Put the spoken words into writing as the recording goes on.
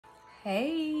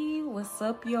Hey, what's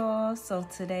up, y'all? So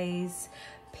today's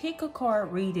pick a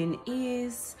card reading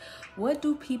is, what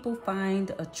do people find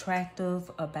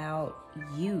attractive about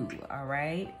you? All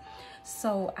right,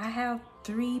 so I have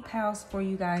 3 pals for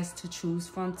you guys to choose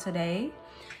from today.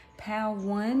 Pal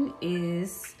 1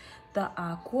 is the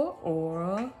Aqua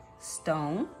Aura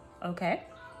Stone. Okay,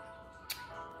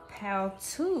 pal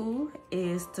 2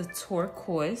 is the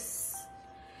Turquoise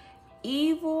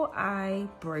Evil Eye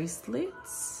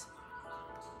Bracelets.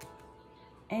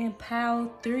 And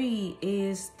pal 3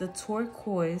 is the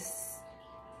Turquoise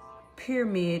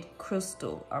Pyramid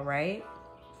Crystal, all right?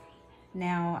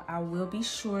 Now, I will be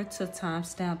sure to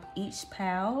timestamp each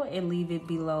pal and leave it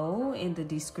below in the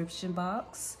description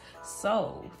box.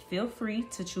 So, feel free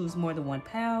to choose more than one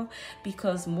pal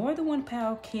because more than one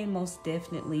pal can most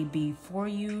definitely be for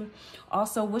you.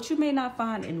 Also, what you may not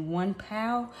find in one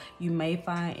pal, you may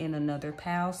find in another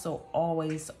pal. So,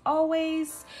 always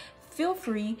feel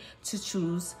free to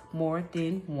choose more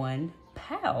than one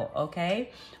pal,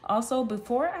 okay? Also,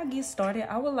 before I get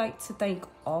started, I would like to thank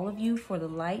all of you for the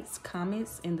likes,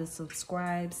 comments, and the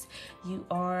subscribes. You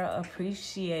are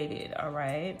appreciated, all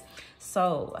right?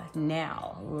 So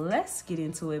now let's get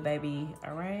into it, baby,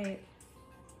 all right?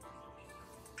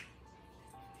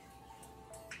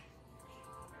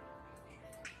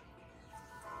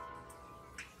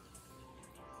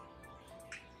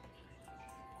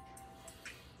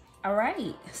 All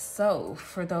right, so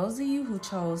for those of you who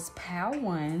chose pal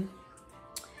 1,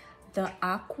 the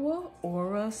Aqua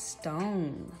Aura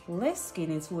Stone, let's get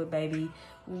into it, baby.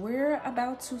 We're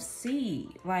about to see,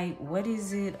 like, what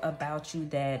is it about you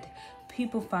that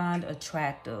people find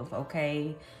attractive,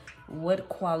 okay? What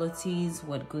qualities,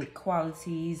 what good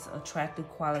qualities, attractive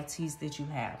qualities that you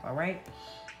have, all right?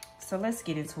 So let's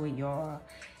get into it, y'all.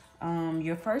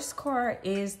 Your first card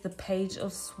is the Page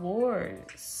of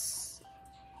Swords.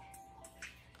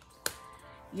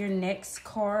 Your next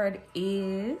card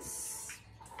is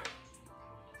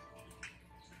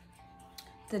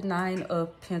the 9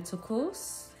 of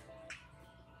Pentacles.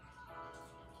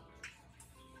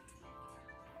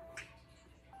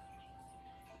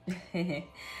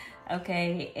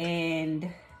 Okay, and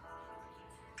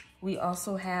we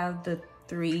also have the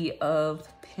 3 of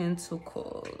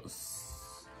Pentacles.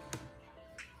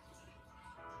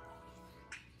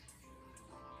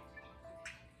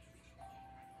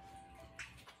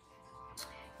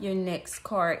 Your next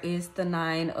card is the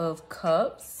 9 of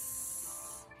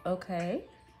Cups. Okay.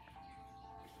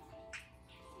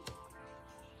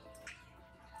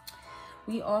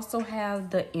 We also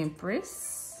have the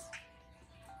Empress.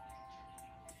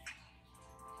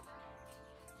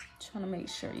 Trying to make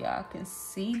sure y'all can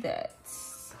see that.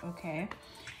 Okay.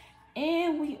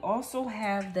 And we also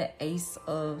have the Ace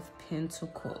of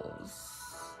Pentacles.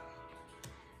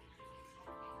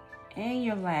 And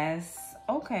your last,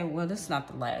 okay, well, this is not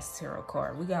the last tarot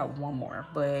card. We got one more,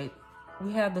 but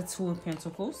we have the 2 of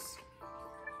Pentacles.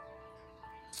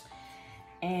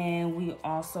 And we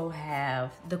also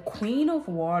have the Queen of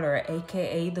Water,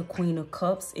 aka the Queen of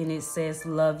Cups, and it says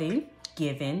loving,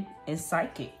 giving, and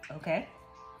psychic, okay?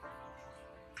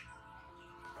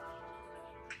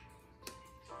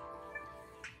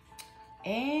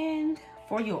 And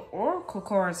for your oracle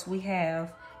cards, we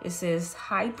have, it says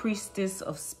High Priestess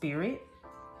of Spirit.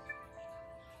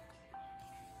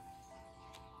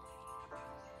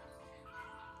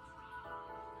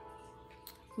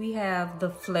 We have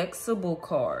the Flexible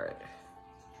card.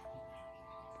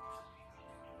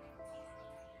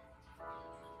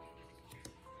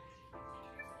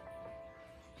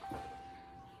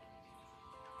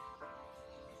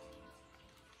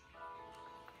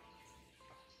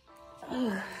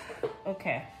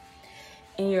 Okay.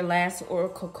 And your last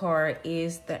oracle card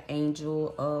is the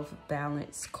Angel of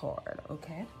Balance card,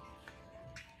 okay?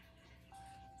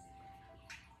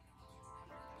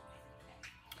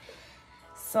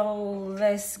 So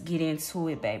let's get into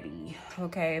it, baby.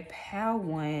 Okay, pal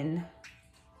 1.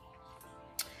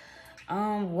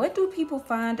 What do people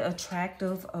find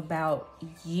attractive about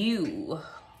you?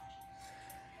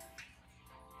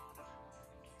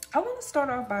 I want to start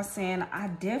off by saying I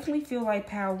definitely feel like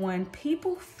pal 1,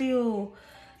 people feel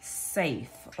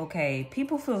safe, okay?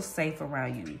 People feel safe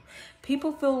around you.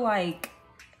 People feel like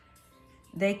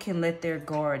they can let their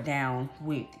guard down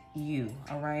with you,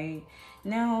 all right?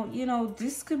 Now, you know,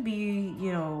 this could be,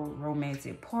 you know,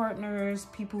 romantic partners,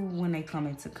 people when they come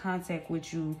into contact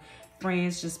with you,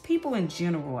 friends, just people in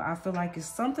general. I feel like it's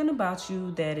something about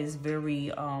you that is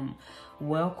very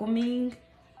welcoming,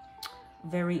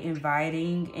 very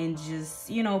inviting, and just,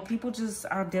 you know, people just,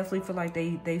 I definitely feel like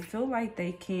they feel like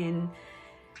they can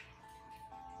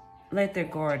let their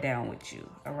guard down with you,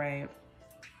 all right?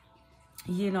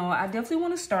 You know, I definitely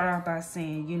want to start out by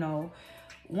saying, you know,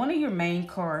 one of your main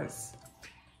cards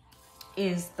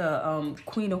is the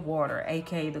Queen of Water,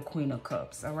 aka the Queen of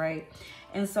Cups, all right?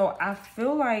 And so I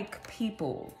feel like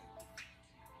people,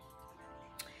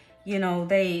 you know,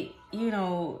 they, you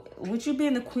know, with you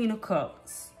being the Queen of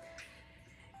Cups,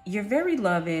 you're very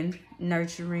loving,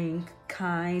 nurturing,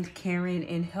 kind, caring,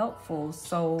 and helpful.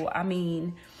 So, I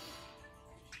mean,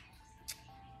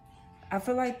 I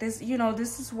feel like this, you know,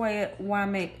 this is why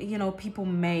you know, people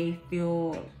may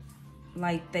feel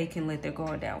like they can let their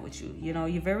guard down with you. You know,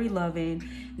 you're very loving,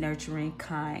 nurturing,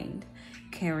 kind,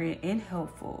 caring, and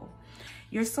helpful.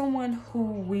 You're someone who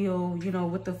will, you know,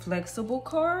 with the flexible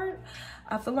card,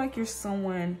 I feel like you're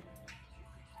someone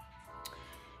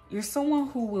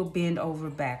who will bend over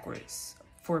backwards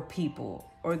for people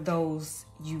or those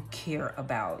you care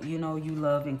about, you know, you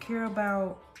love and care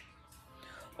about,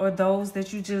 or those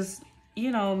that you just,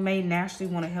 you know, may naturally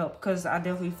want to help. Because I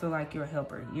definitely feel like you're a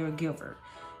helper, you're a giver.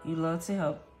 You love to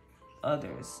help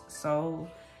others. So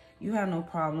you have no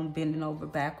problem bending over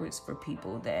backwards for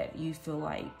people that you feel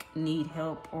like need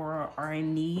help or are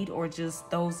in need, or just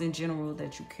those in general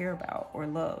that you care about or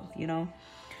love, you know.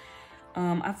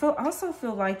 I also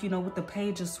feel like, you know, with the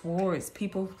Page of Swords,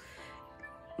 people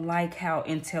like how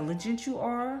intelligent you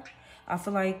are. I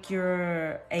feel like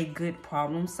you're a good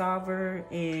problem solver,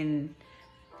 and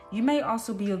you may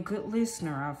also be a good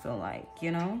listener, I feel like, you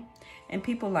know. And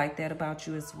people like that about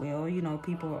you as well. You know,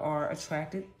 people are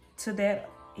attracted to that,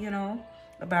 you know,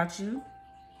 about you.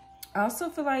 I also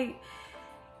feel like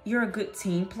you're a good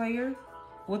team player.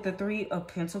 With the Three of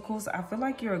Pentacles, I feel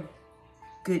like you're a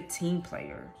good team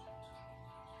player.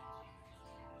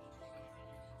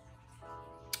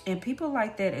 And people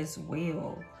like that as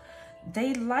well.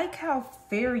 They like how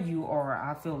fair you are,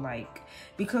 I feel like.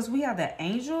 Because we have the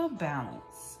Angel of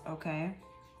Balance, okay?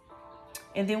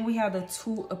 And then we have the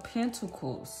Two of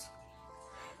Pentacles.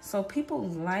 So people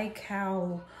like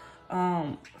how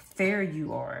fair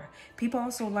you are. People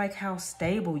also like how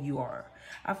stable you are.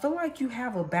 I feel like you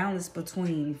have a balance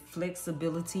between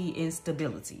flexibility and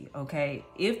stability, okay?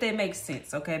 If that makes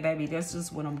sense, okay, baby? That's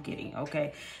just what I'm getting,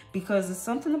 okay? Because it's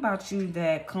something about you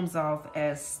that comes off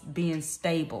as being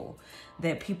stable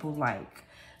that people like.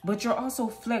 But you're also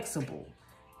flexible.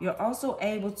 You're also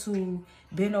able to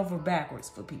bend over backwards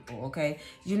for people, okay?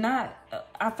 You're not,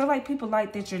 I feel like people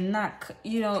like that you're not,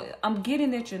 you know, I'm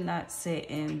getting that you're not set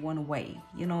in one way,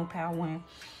 you know, Power One.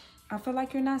 I feel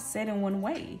like you're not set in one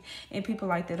way, and people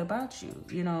like that about you,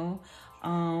 you know?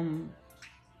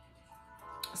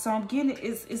 So I'm getting,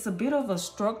 it's a bit of a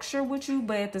structure with you,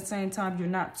 but at the same time, you're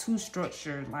not too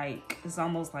structured. Like, it's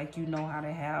almost like you know how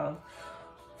to have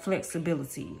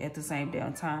flexibility at the same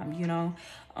damn time, you know?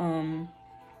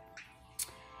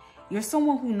 You're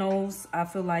someone who knows, I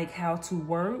feel like, how to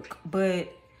work, but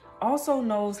also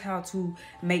knows how to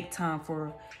make time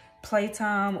for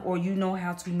playtime, or you know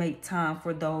how to make time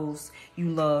for those you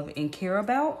love and care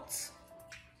about.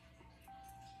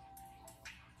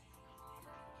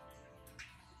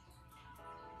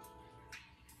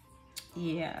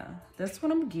 Yeah, that's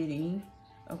what I'm getting,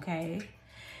 okay?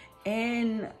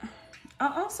 And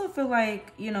I also feel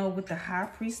like, you know, with the High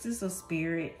Priestess of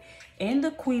Spirit and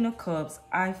the Queen of Cups,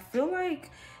 I feel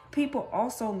like people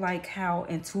also like how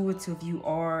intuitive you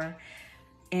are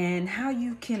and how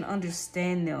you can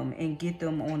understand them and get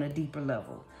them on a deeper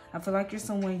level. I feel like you're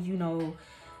someone, you know,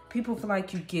 people feel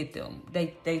like you get them.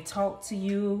 They talk to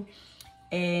you,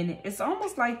 and it's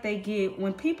almost like they get,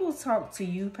 when people talk to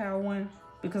you, Power One,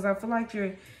 because I feel like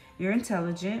you're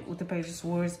intelligent with the Page of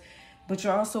Swords, but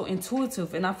you're also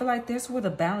intuitive. And I feel like that's where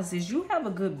the balance is. You have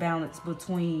a good balance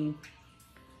between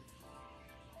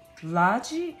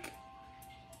logic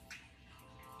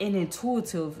and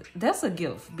intuitive. That's a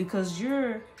gift, because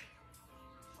you're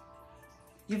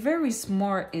very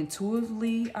smart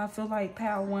intuitively, I feel like,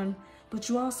 Power One, but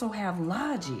you also have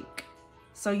logic.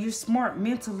 So you're smart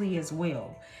mentally as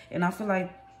well. And I feel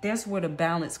like that's where the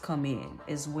balance come in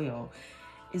as well,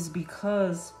 is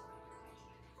because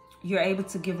you're able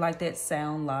to give like that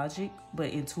sound logic, but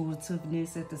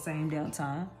intuitiveness at the same damn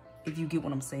time, if you get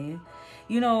what I'm saying.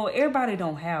 You know, everybody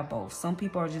don't have both. Some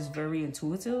people are just very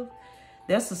intuitive.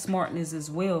 That's the smartness as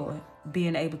well,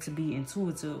 being able to be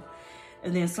intuitive.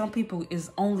 And then some people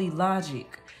is only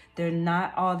logic. They're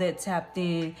not all that tapped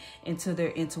in into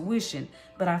their intuition.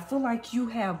 But I feel like you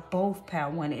have both,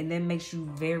 Power One, and that makes you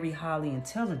very highly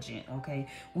intelligent, okay?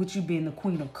 With you being the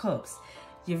Queen of Cups.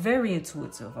 You're very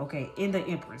intuitive, okay? In the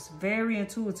Empress, very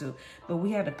intuitive. But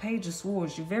we have the Page of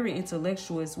Swords. You're very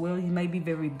intellectual as well. You may be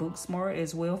very book smart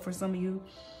as well for some of you.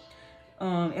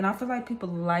 And I feel like people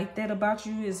like that about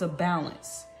you, is a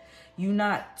balance. You're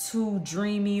not too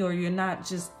dreamy, or you're not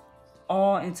just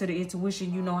all into the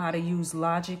intuition. You know how to use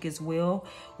logic as well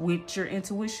with your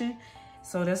intuition.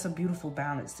 So that's a beautiful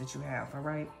balance that you have, all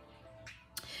right?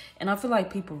 And I feel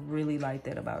like people really like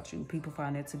that about you. People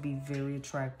find it to be very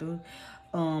attractive.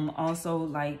 Also,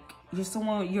 like,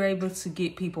 you're able to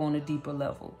get people on a deeper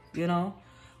level, you know?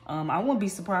 I wouldn't be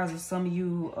surprised if some of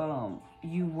you,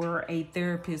 you were a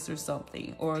therapist or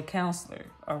something, or a counselor,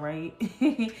 all right?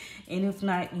 And if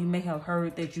not, you may have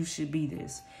heard that you should be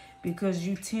this, because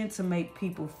you tend to make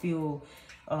people feel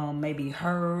maybe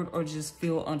heard, or just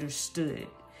feel understood.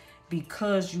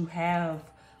 Because you have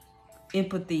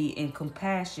empathy and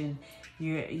compassion,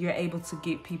 you're able to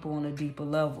get people on a deeper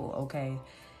level, okay,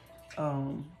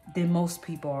 than most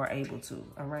people are able to,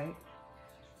 all right?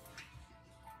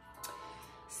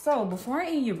 So before I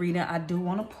end your reading, I do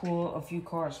want to pull a few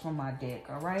cards from my deck,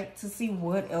 all right, to see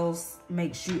what else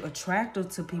makes you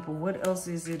attractive to people. What else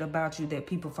is it about you that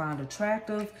people find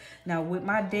attractive? Now, with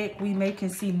my deck, we can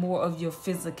see more of your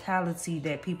physicality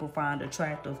that people find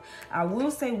attractive. I will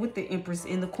say, with the Empress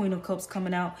and the Queen of Cups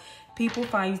coming out, people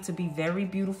find you to be very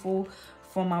beautiful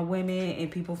for my women, and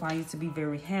people find you to be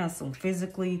very handsome.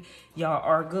 Physically, y'all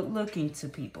are good looking to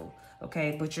people.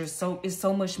 Okay, but it's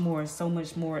so much more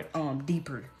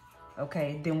deeper,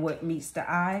 okay, than what meets the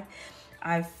eye.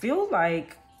 I feel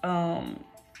like, Pal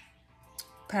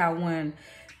One,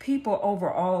 people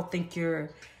overall think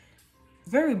you're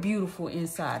very beautiful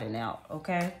inside and out,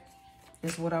 okay?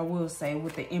 Is what I will say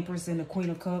with the Empress and the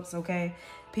Queen of Cups, okay?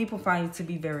 People find you to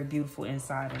be very beautiful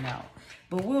inside and out.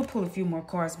 But we'll pull a few more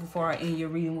cards before I end your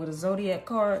reading with a Zodiac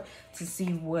card to see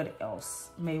what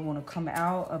else may want to come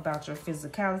out about your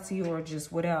physicality, or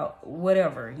just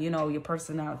whatever, you know, your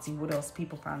personality, what else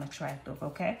people find attractive,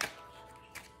 okay?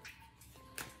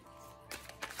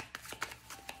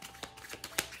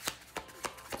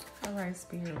 All right,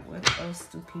 Spirit, what else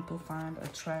do people find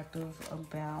attractive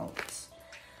about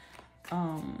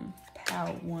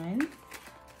Pal One?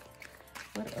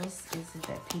 What else is it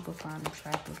that people find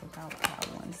attractive about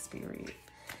Pal One, Spirit?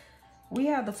 We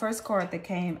have the first card that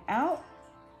came out.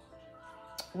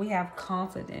 We have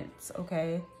confidence,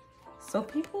 okay? So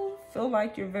people feel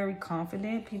like you're very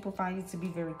confident. People find you to be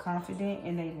very confident,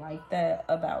 and they like that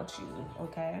about you,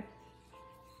 okay?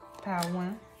 Pal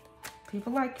One.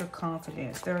 People like your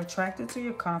confidence. They're attracted to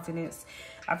your confidence.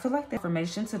 I feel like the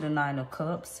information to the Nine of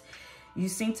Cups. You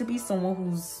seem to be someone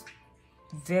who's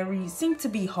seem to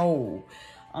be whole,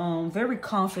 very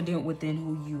confident within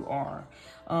who you are.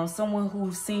 Someone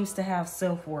who seems to have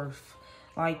self-worth.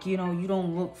 Like, you know, you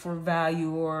don't look for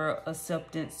value or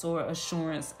acceptance or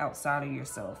assurance outside of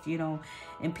yourself, you know.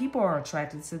 And people are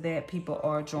attracted to that. People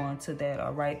are drawn to that,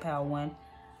 all right, Pal One?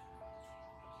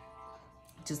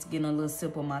 Just getting a little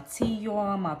sip of my tea,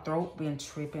 y'all. My throat been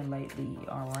tripping lately,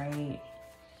 all right?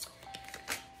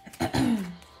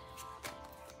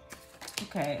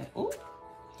 Okay. Ooh.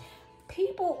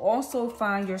 People also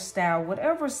find your style,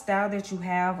 whatever style that you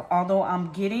have, although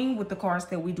I'm getting with the cards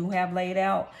that we do have laid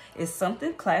out, is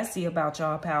something classy about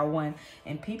y'all, Pal One.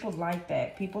 And people like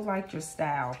that. People like your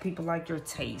style. People like your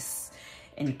taste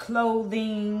in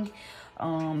clothing,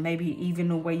 maybe even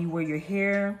the way you wear your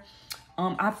hair.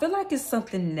 I feel like it's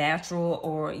something natural,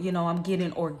 or, you know, I'm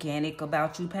getting organic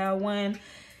about you, Pal One.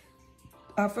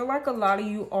 I feel like a lot of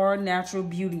you are natural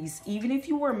beauties. Even if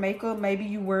you wear makeup, maybe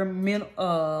you wear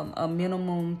a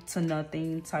minimum to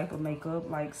nothing type of makeup,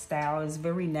 like style is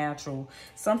very natural.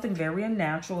 Something very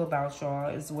unnatural about y'all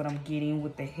is what I'm getting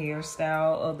with the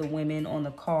hairstyle of the women on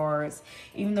the cards.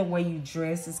 Even the way you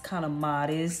dress is kind of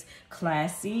modest,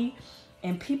 classy.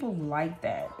 And people like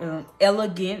that.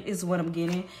 Elegant is what I'm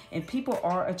getting. And people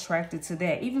are attracted to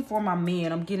that. Even for my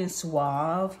men, I'm getting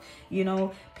suave. You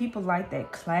know, people like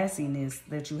that classiness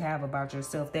that you have about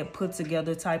yourself. That put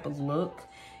together type of look.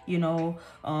 You know,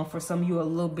 for some of you, a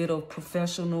little bit of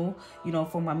professional. You know,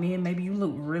 for my men, maybe you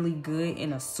look really good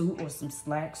in a suit or some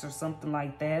slacks or something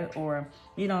like that. Or,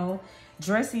 you know,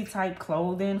 dressy type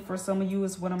clothing for some of you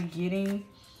is what I'm getting.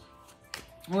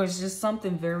 Or it's just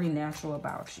something very natural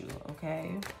about you,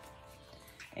 okay?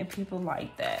 And people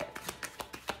like that.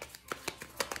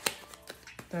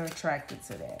 They're attracted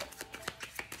to that.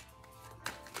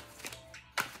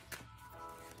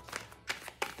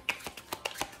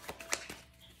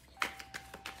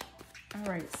 All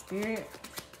right, Spirit.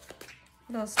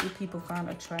 What else do people find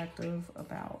attractive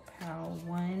about Pal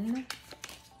One?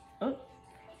 Oh,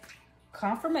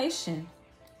 confirmation.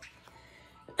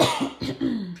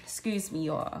 Excuse me,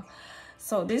 y'all.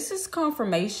 So this is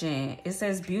confirmation. It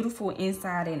says beautiful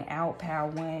inside and out, Pal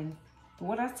One.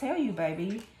 What I tell you,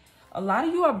 baby. A lot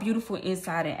of you are beautiful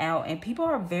inside and out, and people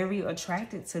are very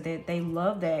attracted to that. They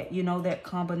love that, you know, that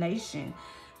combination,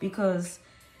 because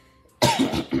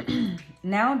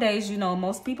nowadays, you know,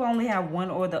 most people only have one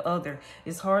or the other.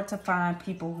 It's hard to find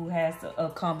people who has a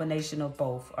combination of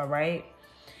both. All right.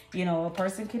 You know, a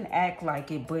person can act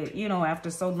like it, but, you know, after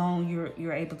so long,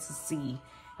 you're able to see,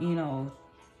 you know,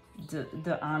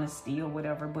 the honesty or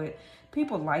whatever. But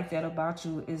people like that about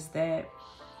you, is that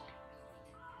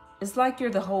it's like you're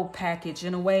the whole package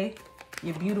in a way.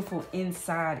 You're beautiful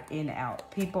inside and out.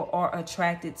 People are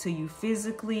attracted to you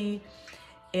physically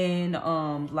and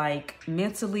like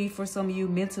mentally, for some of you,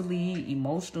 mentally,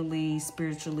 emotionally,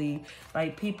 spiritually.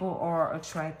 Like, people are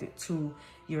attracted to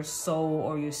your soul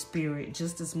or your spirit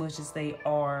just as much as they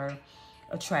are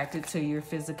attracted to your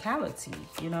physicality,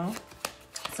 you know?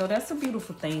 So that's a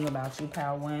beautiful thing about you,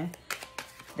 Power One,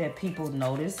 that people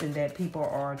notice and that people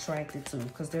are attracted to,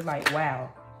 because they're like, wow,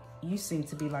 you seem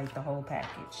to be like the whole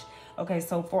package. Okay,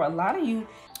 so for a lot of you,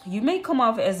 you may come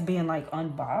off as being like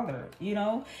unbothered, you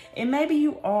know, and maybe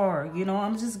you are, you know,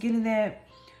 I'm just getting that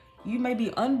you may be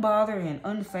unbothered and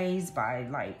unfazed by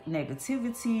like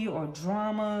negativity or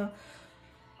drama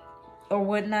or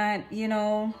whatnot, you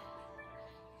know,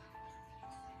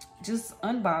 just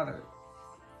unbothered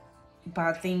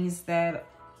by things that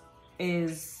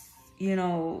is, you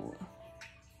know,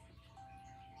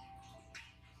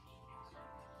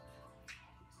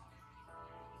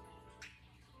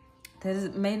 that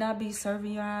it may not be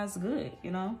serving your eyes good,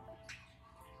 you know?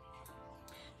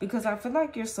 Because I feel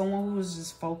like you're someone who's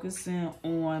just focusing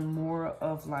on more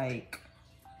of like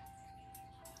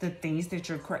the things that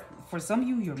you're, for some of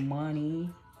you, your money,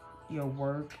 your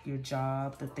work, your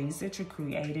job, the things that you're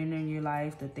creating in your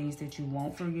life, the things that you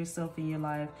want for yourself in your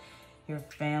life, your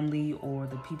family or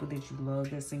the people that you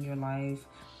love that's in your life,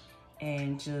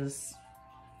 and just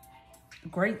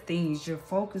great things. You're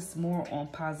focused more on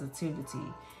positivity.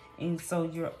 And so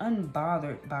you're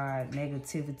unbothered by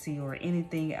negativity or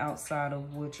anything outside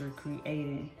of what you're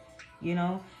creating, you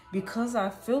know, because I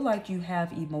feel like you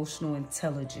have emotional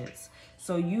intelligence.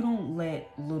 So you don't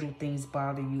let little things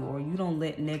bother you, or you don't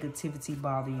let negativity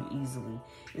bother you easily.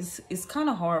 It's kind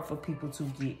of hard for people to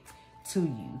get to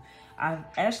you. I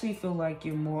actually feel like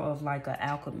you're more of like an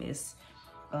alchemist.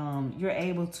 You're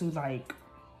able to like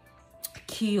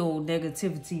kill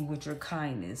negativity with your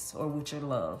kindness or with your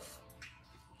love.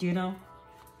 You know,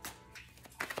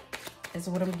 that's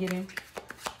what I'm getting.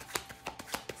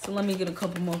 So let me get a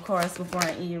couple more cards before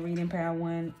I end your reading, Power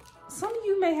One. Some of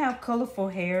you may have colorful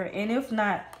hair, and if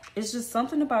not, it's just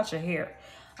something about your hair.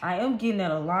 I am getting that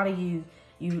a lot of you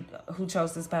who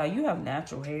chose this power, you have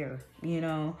natural hair, you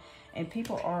know, and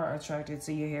people are attracted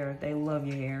to your hair. They love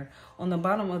your hair. On the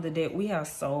bottom of the deck, we have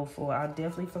soulful. I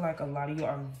definitely feel like a lot of you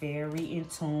are very in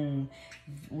tune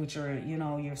with your, you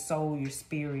know, your soul, your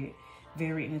spirit.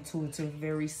 Very intuitive,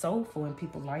 very soulful, and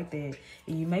people like that.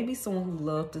 And you may be someone who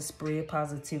loves to spread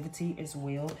positivity as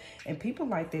well, and people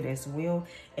like that as well.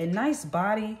 And nice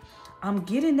body, I'm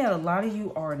getting that a lot of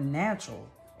you are natural,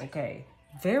 okay?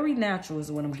 Very natural is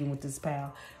what I'm getting with this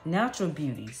pal. Natural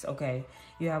beauties, okay?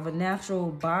 You have a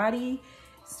natural body.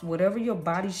 Whatever your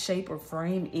body shape or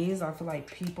frame is, I feel like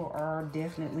people are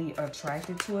definitely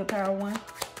attracted to it, Power One.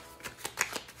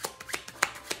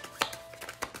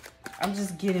 I'm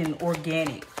just getting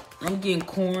organic. I'm getting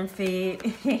corn-fed.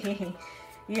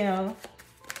 You know,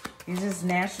 it's just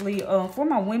naturally. For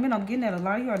my women, I'm getting that a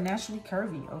lot of you are naturally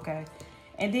curvy, okay?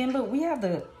 And then, look, we have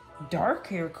the dark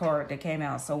hair card that came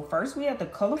out. So first we had the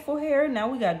colorful hair. Now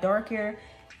we got dark hair.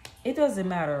 It doesn't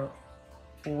matter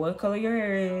what color your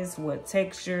hair is, what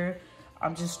texture.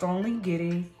 I'm just strongly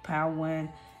getting, Power One,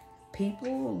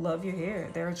 people love your hair.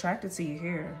 They're attracted to your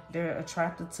hair. They're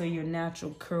attracted to your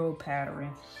natural curl pattern.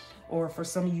 Or for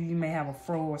some of you, you may have a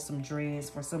fro or some dreads.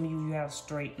 For some of you, you have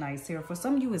straight, nice hair. For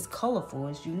some of you, it's colorful.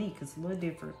 It's unique. It's a little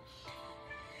different.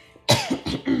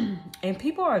 And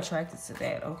people are attracted to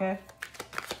that, okay?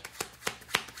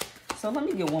 So let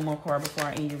me get one more card before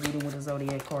I end your reading with a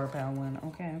Zodiac card, Power One,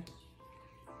 okay?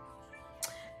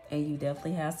 And you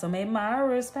definitely have some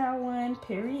admirers, Power One,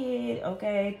 period.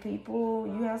 Okay, people,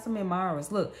 you have some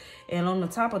admirers. Look, and on the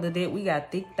top of the deck, we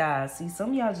got thick thighs. See,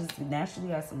 some of y'all just naturally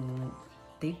got some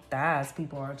thick thighs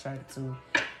people are attracted to.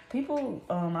 People,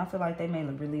 I feel like they may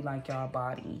really like y'all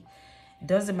body.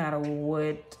 Doesn't matter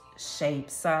what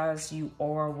shape, size you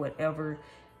are, whatever.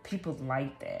 People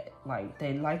like that. Like,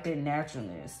 they like that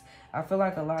naturalness. I feel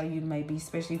like a lot of you may be,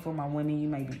 especially for my women, you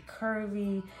may be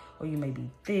curvy, or you may be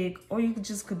thick, or you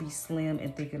just could be slim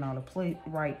and thick in all the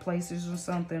right places or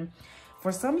something.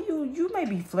 For some of you, you may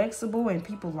be flexible and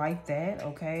people like that,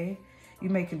 okay? You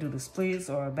may can do the splits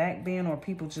or a back bend, or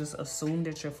people just assume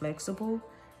that you're flexible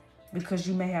because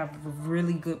you may have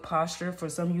really good posture. For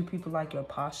some of you, people like your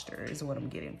posture is what I'm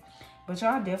getting. But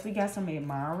y'all definitely got some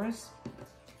admirers.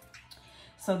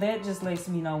 So that just lets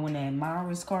me know when the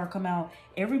admirers card come out,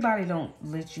 everybody don't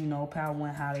let you know, Pile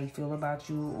 1, how they feel about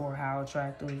you or how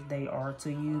attractive they are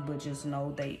to you. But just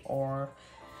know they are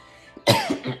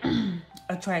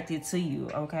attracted to you,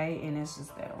 okay? And it's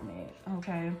just that on that,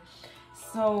 okay?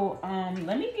 So, I'm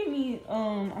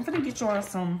gonna get y'all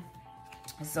some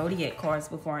zodiac cards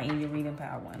before I end your reading,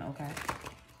 Pile 1, okay?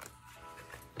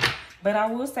 But I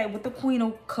will say, with the Queen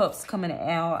of Cups coming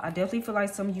out, I definitely feel like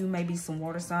some of you may be some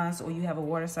water signs, or you have a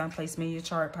water sign placement in your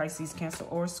chart, Pisces, Cancer,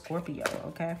 or Scorpio,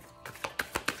 okay?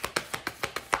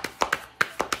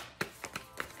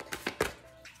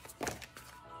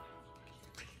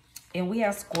 And we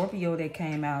have Scorpio that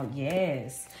came out,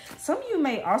 yes. Some of you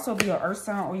may also be an earth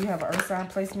sign, or you have an earth sign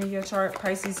placement in your chart,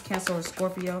 Pisces, Cancer, or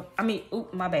Scorpio. I mean,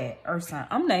 oop, my bad, earth sign.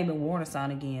 I'm naming water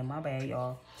sign again, my bad,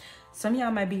 y'all. Some of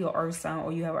y'all might be an earth sign,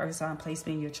 or you have an earth sign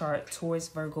placement in your chart, Taurus,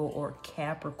 Virgo, or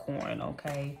Capricorn,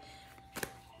 okay?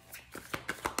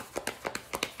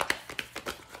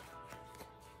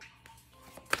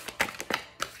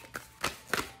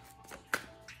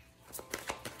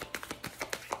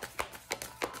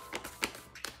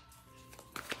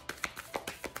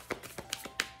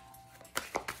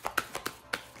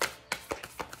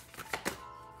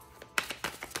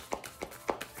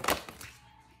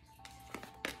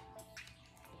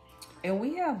 And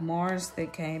we have Mars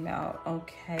that came out,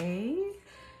 okay?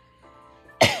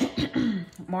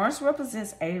 Mars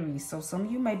represents Aries. So some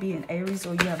of you may be in Aries,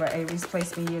 or you have an Aries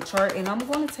placement in your chart. And I'm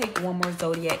going to take one more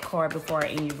zodiac card before I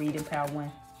end your reading, Pile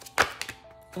 1.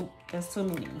 Ooh, that's too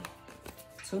many.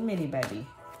 Too many, baby.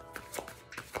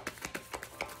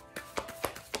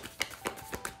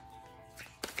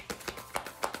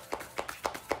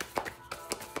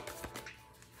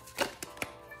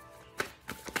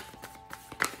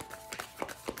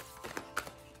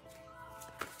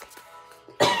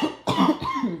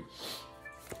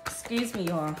 Excuse me,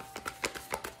 y'all.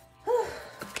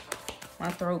 My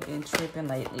throat been tripping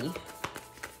lately.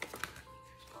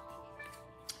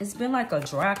 It's been like a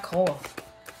dry cough.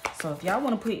 So if y'all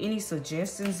want to put any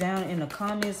suggestions down in the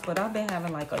comments, but I've been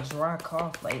having like a dry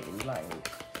cough lately. Like,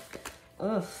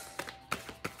 ugh.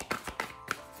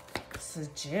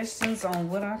 Suggestions on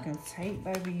what I can take,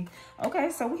 baby. Okay,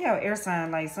 so we have air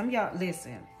sign. Like, some of y'all,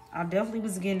 listen. I definitely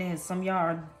was getting in. Some of y'all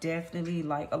are definitely,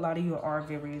 like, a lot of you are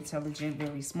very intelligent,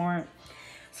 very smart.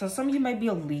 So some of you may be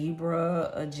a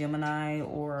Libra, a Gemini,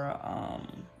 or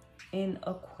an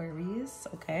Aquarius,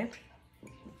 okay?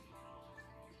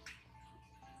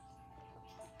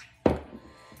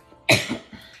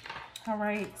 All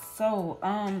right, so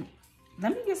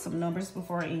let me get some numbers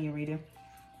before I end your reading.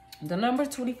 The number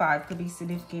 25 could be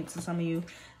significant to some of you.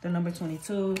 The number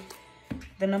 22,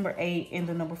 the number 8, and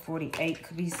the number 48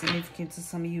 could be significant to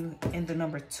some of you. And the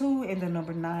number 2 and the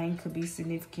number 9 could be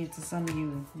significant to some of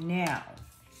you. Now,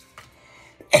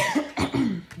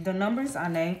 the numbers I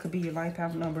named could be your life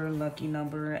path number, lucky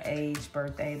number, age,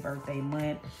 birthday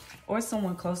month, or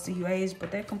someone close to your age.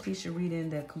 But that completes your reading,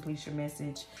 that completes your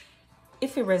message.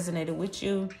 If it resonated with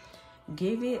you,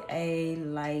 give it a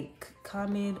like,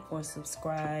 comment, or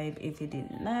subscribe. If it did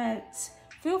not,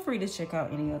 feel free to check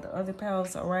out any of the other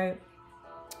pals, all right?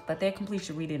 But that completes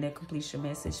your reading, that completes your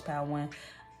message, Pal 1.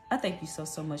 I thank you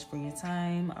so much for your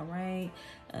time, all right?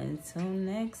 Until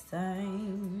next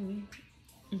time.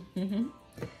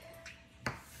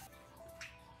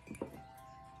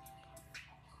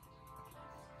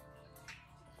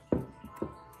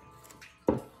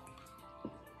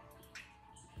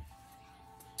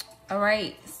 All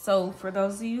right, so for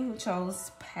those of you who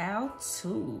chose Pal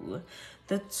 2,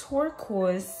 the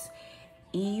Turquoise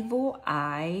Evil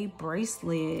Eye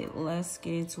bracelet. Let's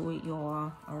get into it,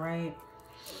 y'all. All right.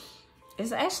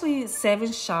 It's actually 7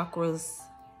 chakras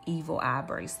Evil Eye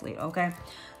bracelet, okay?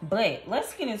 But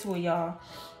let's get into it, y'all.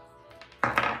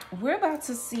 We're about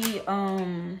to see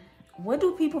what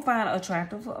do people find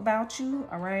attractive about you,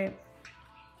 all right?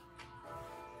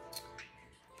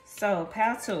 So,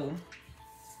 Pal 2.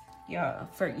 Yeah,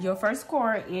 for your first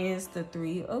card is the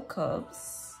 3 of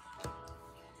Cups.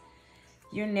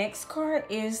 Your next card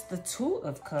is the 2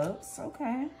 of Cups,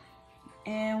 okay.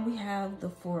 And we have the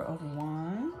 4 of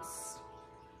Wands.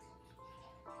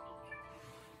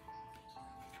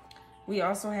 We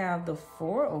also have the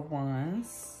 4 of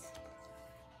Wands.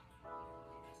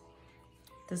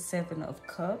 The 7 of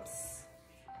Cups.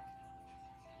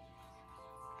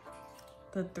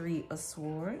 The 3 of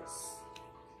Swords.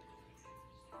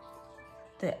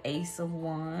 The Ace of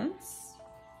Wands.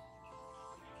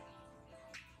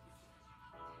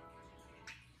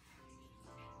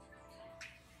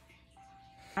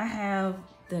 I have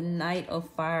the Knight of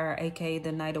Fire, aka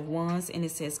the Knight of Wands, and it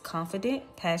says confident,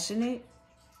 passionate,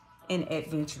 and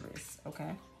adventurous, okay?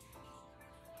 I'm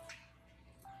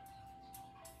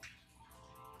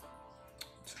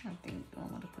trying to think, do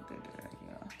I want to put that there?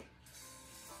 Yeah.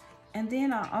 And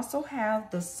then I also have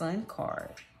the Sun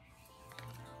card.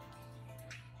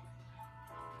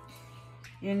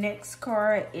 Your next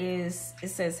card is, it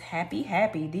says happy,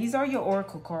 happy. These are your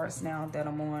oracle cards now that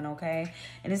I'm on, okay?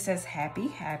 And it says happy,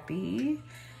 happy.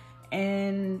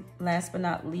 And last but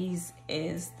not least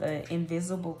is the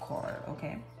invisible card,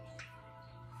 okay?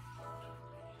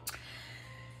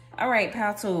 All right,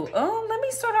 pile two. Let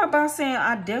me start out by saying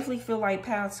I definitely feel like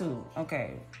pile two,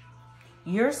 okay?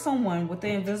 You're someone with the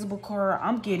invisible card.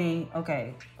 I'm getting,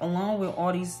 okay, along with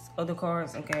all these other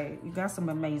cards, okay, you got some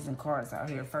amazing cards out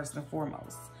here, first and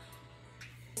foremost.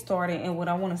 Starting, and what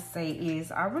I want to say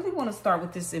is I really want to start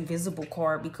with this invisible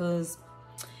card because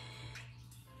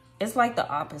it's like the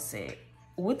opposite.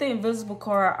 With the invisible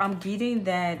card, I'm getting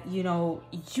that, you know,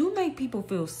 you make people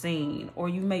feel seen, or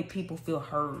you make people feel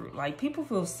heard. Like, people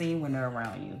feel seen when they're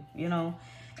around you, you know,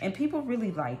 and people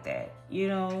really like that, you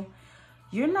know.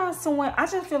 You're not someone, I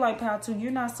just feel like, pal, too,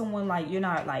 you're not someone like, you're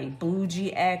not like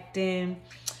bougie acting.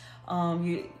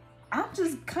 I'm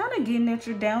just kind of getting that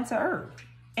you're down to earth.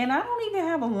 And I don't even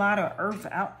have a lot of earth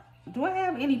out. Do I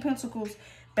have any pentacles?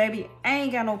 Baby, I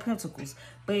ain't got no pentacles.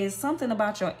 But it's something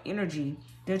about your energy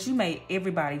that you make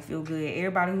everybody feel good.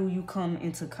 Everybody who you come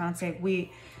into contact with,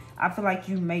 I feel like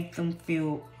you make them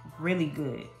feel really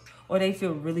good. Or they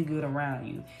feel really good around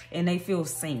you. And they feel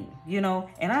seen, you know.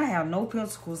 And I have no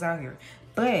pentacles out here.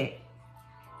 But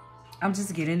I'm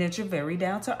just getting that you're very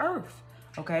down to earth.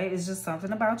 Okay? It's just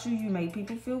something about you. You make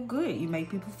people feel good. You make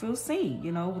people feel seen.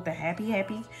 You know, with the happy,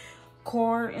 happy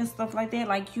card and stuff like that.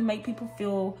 Like, you make people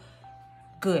feel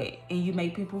good. And you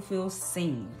make people feel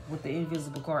seen with the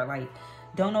invisible card. Like,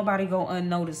 don't nobody go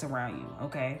unnoticed around you.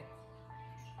 Okay?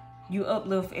 You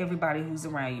uplift everybody who's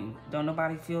around you. Don't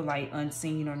nobody feel like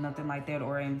unseen or nothing like that,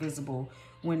 or invisible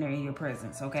when they're in your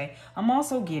presence, okay? I'm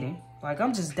also getting, like,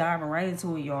 I'm just diving right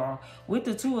into it, y'all. With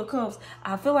the Two of Cups,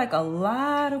 I feel like a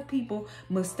lot of people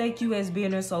mistake you as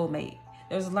being their soulmate.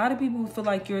 There's a lot of people who feel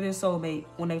like you're their soulmate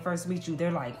when they first meet you.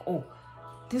 They're like, oh,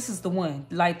 this is the one.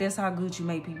 Like, that's how good you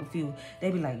make people feel. They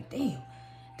be like, damn,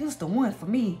 this is the one for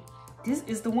me. This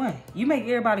is the one. You make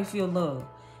everybody feel loved.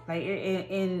 Like,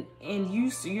 and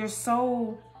you're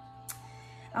so,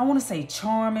 I want to say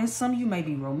charming. Some of you may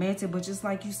be romantic, but just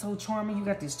like you so charming, you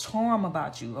got this charm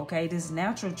about you, okay? This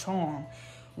natural charm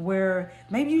where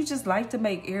maybe you just like to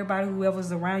make everybody,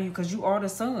 whoever's around you, because you are the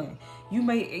sun.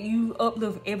 You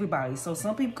uplift everybody. So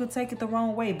some people could take it the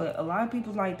wrong way, but a lot of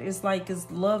people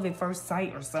it's love at first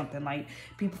sight or something. Like,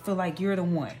 people feel like you're the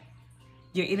one.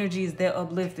 Your energy is that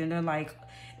uplifting. They're like,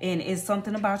 and it's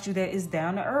something about you that is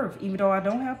down to earth. Even though I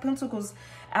don't have pentacles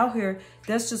out here,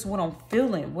 that's just what I'm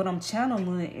feeling. What I'm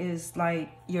channeling is like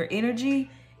your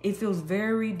energy. It feels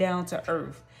very down to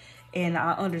earth. And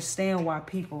I understand why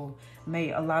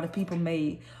a lot of people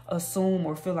may assume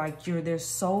or feel like you're their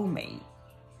soulmate.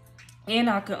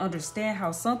 And I can understand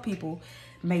how some people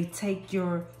may take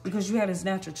because you have this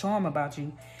natural charm about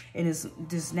you. And it's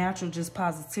this natural just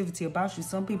positivity about you.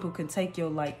 Some people can take your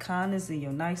like kindness and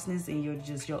your niceness and your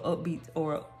upbeat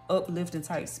or uplifting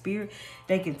type spirit.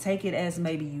 They can take it as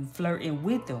maybe you flirting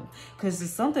with them, because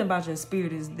there's something about your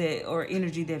spirit or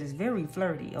energy that is very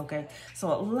flirty. Okay,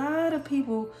 so a lot of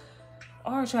people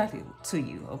are attracted to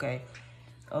you. Okay,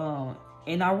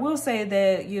 and I will say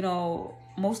that, you know,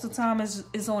 most of the time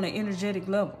it's on an energetic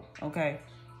level. Okay.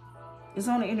 It's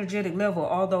on an energetic level,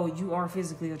 although you are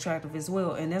physically attractive as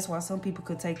well. And that's why some people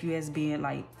could take you as being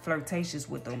like flirtatious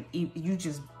with them. You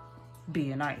just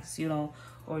being nice, you know,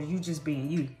 or you just being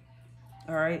you.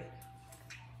 All right.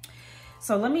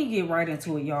 So let me get right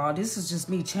into it, y'all. This is just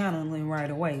me channeling right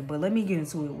away, but let me get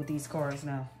into it with these cards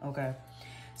now. Okay.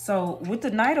 So with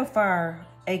the Knight of Fire,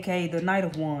 aka the Knight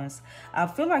of Wands, I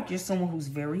feel like you're someone who's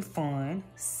very fun,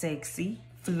 sexy,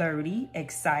 flirty,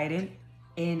 exciting,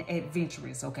 and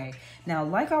adventurous. Okay, now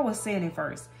like I was saying at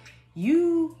first,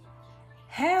 you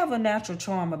have a natural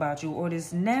charm about you, or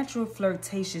this natural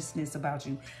flirtatiousness about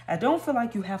you. I don't feel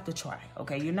like you have to try.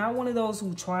 Okay, you're not one of those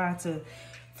who try to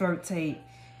flirtate.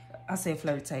 I said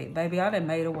flirtate, baby, I done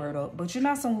made a word up. But you're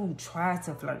not someone who tries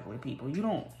to flirt with people. You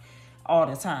don't all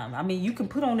the time. I mean, you can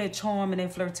put on that charm and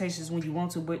that flirtatious when you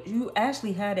want to, but you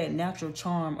actually have that natural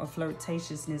charm of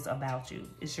flirtatiousness about you.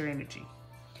 It's your energy.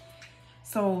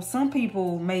 So some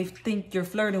people may think you're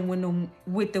flirting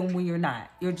with them when you're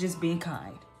not. You're just being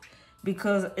kind.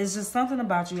 Because it's just something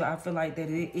about you, I feel like, that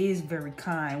it is very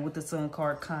kind with the Sun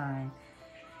card, kind.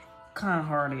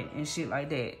 kind-hearted and shit like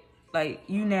that. Like,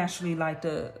 you naturally like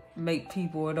to make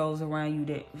people or those around you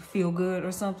that feel good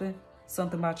or something.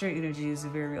 Something about your energy is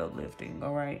very uplifting,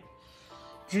 all right?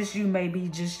 Just you may be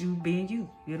just you being you,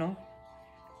 you know?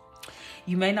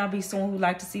 You may not be someone who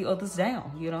like to see others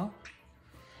down, you know?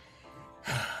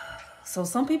 So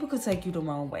some people could take you the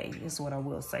wrong way, is what I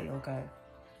will say, okay?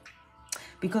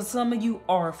 Because some of you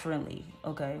are friendly,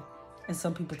 okay? And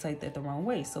some people take that the wrong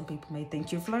way. Some people may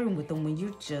think you're flirting with them when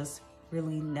you're just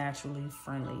really naturally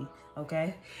friendly,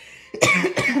 okay?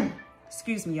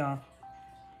 Excuse me, y'all.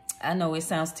 I know it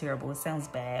sounds terrible. It sounds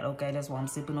bad, okay? That's why I'm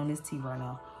sipping on this tea right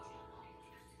now.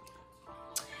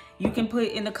 You can put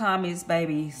in the comments,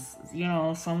 babies, you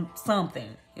know,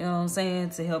 something, you know what I'm saying,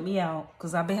 to help me out.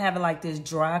 Because I've been having like this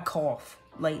dry cough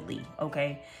lately,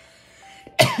 okay?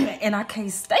 And I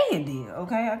can't stand it,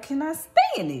 okay? I cannot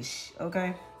stand this,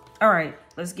 okay? All right,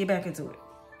 let's get back into it.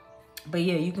 But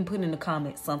yeah, you can put in the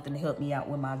comments something to help me out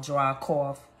with my dry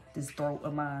cough, this throat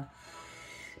of mine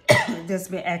that's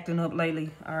been acting up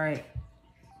lately, all right?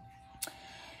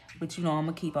 But you know, I'm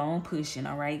going to keep on pushing,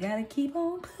 all right? Got to keep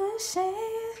on pushing.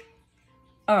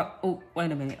 Oh,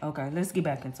 wait a minute. Okay, let's get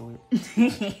back into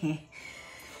it.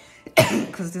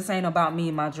 Because this ain't about me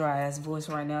and my dry ass voice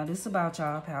right now. This is about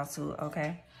y'all, pal, too,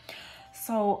 okay?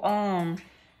 So,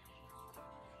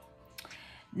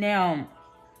 now,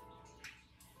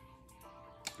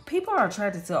 people are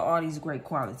attracted to all these great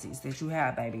qualities that you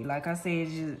have, baby. Like I said,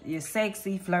 you're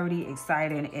sexy, flirty,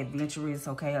 exciting, adventurous,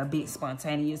 okay? A bit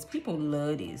spontaneous. People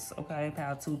love this, okay,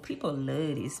 pal, too? People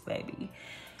love this, baby.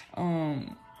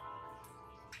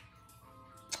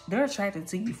 They're attracted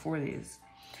to you for this.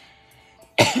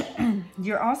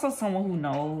 You're also someone who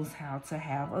knows how to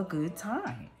have a good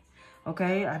time.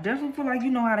 Okay? I definitely feel like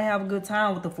you know how to have a good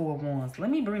time with the 4 of Wands. Let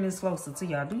me bring this closer to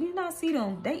y'all. Do you not see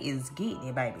them? They is getting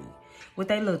it, baby. With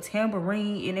that little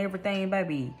tambourine and everything,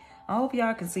 baby. I hope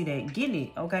y'all can see that. Getting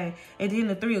it, okay? And then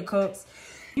the 3 of Cups.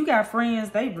 You got friends,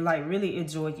 they like really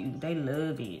enjoy you. They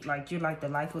love it. Like you're like the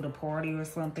life of the party or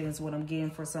something is what I'm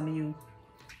getting for some of you.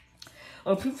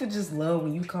 Or people just love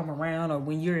when you come around or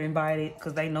when you're invited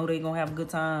because they know they're going to have a good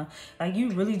time. Like,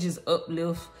 you really just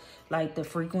uplift, like, the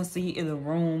frequency in the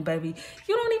room, baby.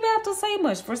 You don't even have to say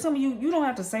much. For some of you, you don't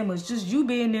have to say much. Just you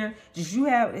being there, just you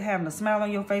having a smile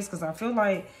on your face because I feel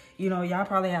like, you know, y'all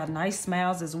probably have nice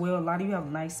smiles as well. A lot of you have a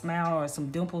nice smile or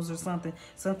some dimples or something.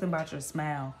 Something about your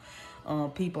smile.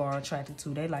 People are attracted to.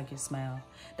 They like your smile.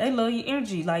 They love your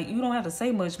energy. Like, you don't have to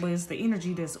say much, but it's the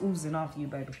energy that's oozing off you,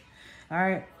 baby. All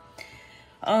right?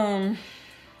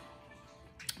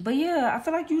 But yeah, I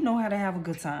feel like you know how to have a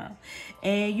good time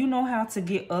and you know how to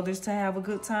get others to have a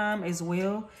good time as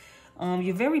well.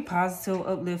 You're very positive,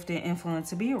 uplifting, and fun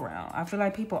to be around. I feel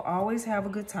like people always have a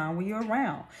good time when you're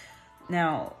around.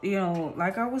 Now, you know,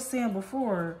 like I was saying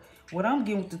before, what I'm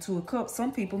getting with the 2 of Cups,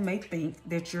 some people may think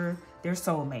that you're their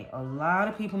soulmate. A lot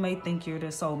of people may think you're their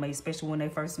soulmate, especially when they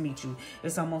first meet you.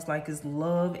 It's almost like it's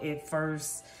love at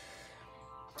first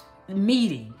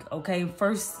meeting, okay,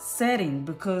 first setting,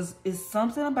 because it's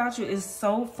something about you. It's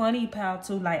so funny, pal,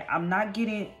 too. Like, I'm not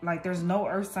getting, like, there's no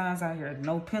earth signs out here,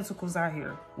 no pentacles out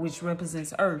here, which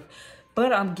represents earth,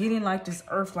 but I'm getting like this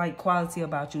earth-like quality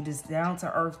about you, this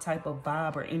down-to-earth type of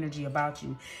vibe or energy about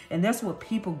you. And that's what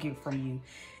people get from you.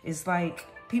 It's like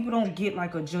people don't get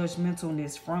like a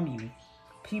judgmentalness from you.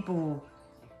 People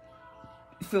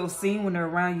feel seen when they're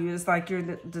around you. It's like you're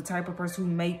the type of person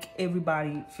who make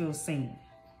everybody feel seen.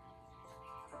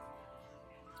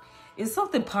 It's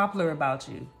something popular about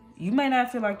you. You may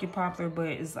not feel like you're popular, but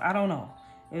it's, I don't know.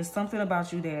 It's something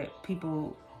about you that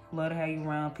people love to have you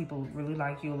around. People really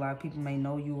like you. A lot of people may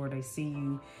know you or they see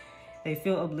you. They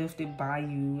feel uplifted by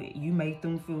you. You make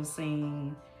them feel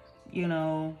seen, you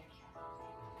know.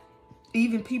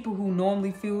 Even people who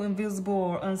normally feel invisible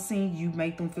or unseen, you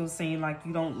make them feel seen, like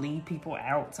you don't leave people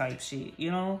out type shit, you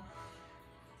know.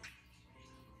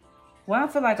 Well, I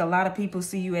feel like a lot of people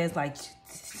see you as like,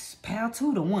 pal,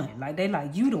 to the one. Like, they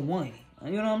like you the one.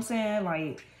 You know what I'm saying?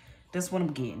 Like, that's what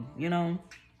I'm getting, you know?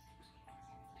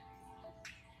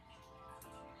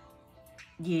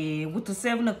 Yeah, with the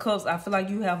 7 of Cups, I feel like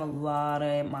you have a lot of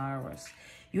admirers.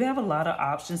 You have a lot of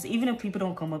options, even if people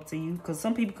don't come up to you. Because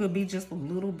some people could be just a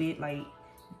little bit, like,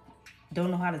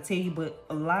 don't know how to tell you. But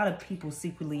a lot of people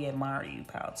secretly admire you,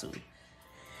 pal, too.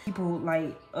 People,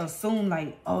 like, assume,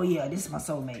 like, oh, yeah, this is my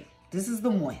soulmate. This is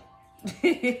the one.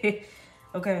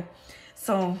 Okay,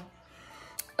 so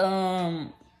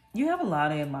you have a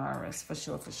lot of admirers, for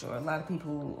sure, for sure. A lot of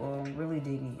people really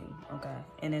digging you, okay?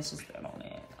 And that's just that on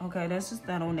that. Okay, that's just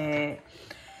that on that.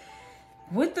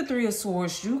 With the 3 of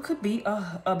Swords, you could be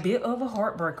a bit of a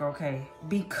heartbreaker, okay?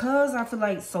 Because I feel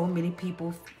like so many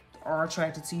people are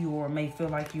attracted to you or may feel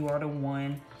like you are the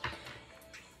one.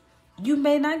 You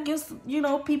may not give, you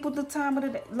know, people the time of the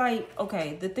day. Like,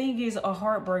 okay, the thing is, a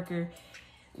heartbreaker,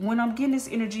 when I'm getting this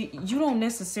energy, you don't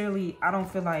necessarily, I don't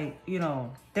feel like, you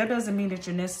know, that doesn't mean that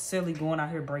you're necessarily going out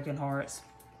here breaking hearts,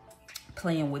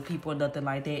 playing with people or nothing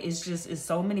like that. It's just, it's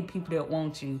so many people that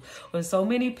want you, or so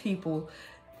many people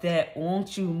that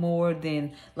want you more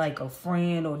than like a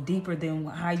friend, or deeper than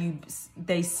how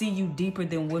they see you deeper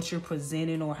than what you're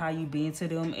presenting or how you being to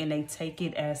them, and they take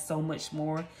it as so much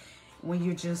more when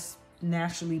you're just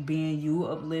naturally being you,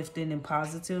 uplifting and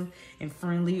positive and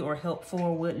friendly or helpful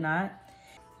or whatnot.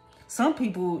 Some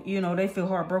people, you know, they feel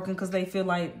heartbroken because they feel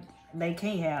like they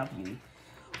can't have you,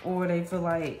 or they feel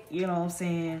like, you know what I'm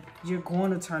saying, you're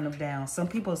going to turn them down. Some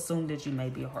people assume that you may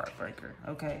be a heartbreaker,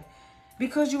 okay?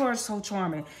 Because you are so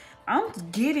charming. I'm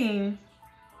not going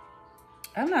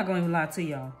to even lie to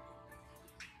y'all.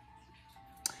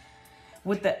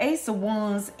 With the Ace of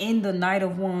Wands and the Knight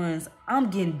of Wands,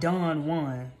 I'm getting done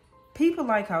one. People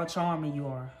like how charming you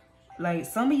are. Like,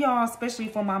 some of y'all, especially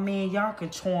for my men, y'all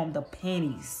can charm the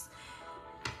panties.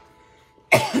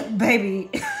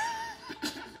 Baby.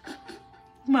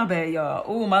 My bad, y'all.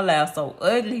 Oh, my laugh so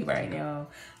ugly right now.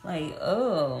 Like,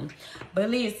 oh. But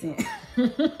listen.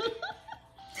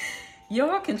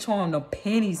 Y'all can charm the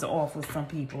panties off with some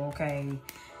people, okay?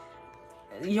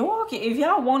 Y'all can, if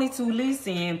y'all wanted to,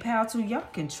 listen, pal too, y'all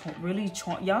can really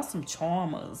charm. Y'all some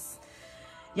charmers.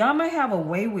 Y'all may have a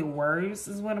way with words,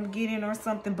 is what I'm getting, or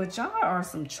something, but y'all are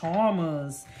some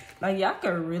charmers. Like, y'all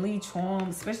can really charm,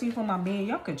 especially for my men,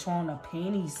 y'all can charm the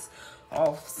panties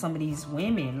off some of these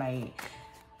women. Like,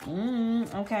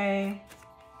 okay.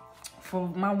 For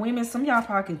my women, some of y'all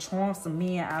probably can charm some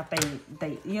men out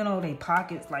they you know, they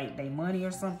pockets, like they money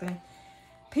or something.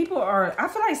 People are, I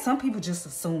feel like some people just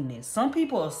assume this. Some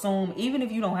people assume, even if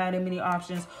you don't have that many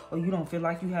options, or you don't feel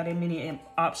like you have that many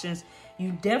options,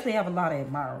 you definitely have a lot of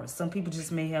admirers. Some people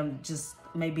just may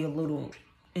be a little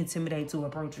intimidated to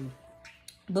approach you.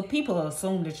 But people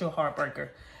assume that you're a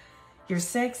heartbreaker. You're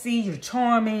sexy, you're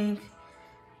charming,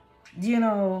 you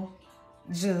know,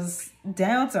 just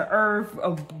down to earth,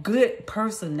 a good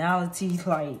personality.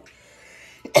 Like,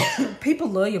 people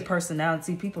love your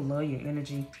personality. People love your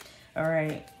energy. All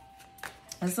right.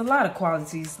 There's a lot of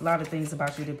qualities, a lot of things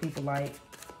about you that people like.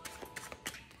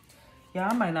 Yeah,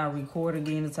 I might not record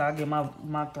again until I get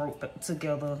my throat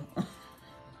together.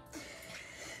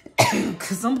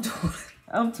 Because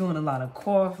I'm doing a lot of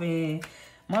coughing.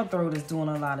 My throat is doing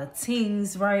a lot of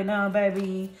tings right now,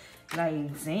 baby.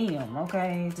 Like, damn,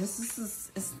 okay.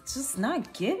 It's just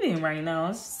not giving right now.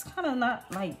 It's just kind of not,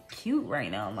 like, cute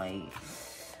right now. Like,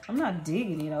 I'm not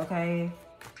digging it, okay?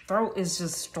 Throat is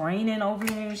just straining over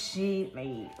here and shit.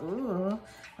 Like, ugh.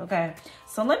 Okay,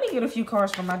 so let me get a few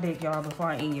cards from my deck, y'all, before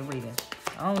I end your reading.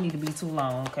 I don't need to be too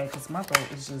long, okay? Because my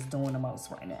throat is just doing the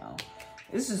most right now.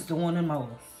 It's just doing the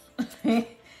most.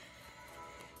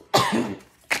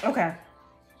 Okay.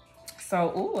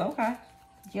 So, ooh, okay.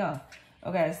 Yeah.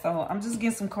 Okay, so I'm just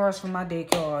getting some cards from my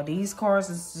deck, y'all. These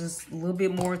cards is just a little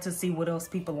bit more to see what else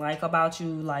people like about you,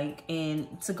 like,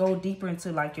 and to go deeper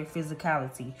into, like, your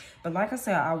physicality. But like I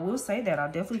said, I will say that I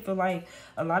definitely feel like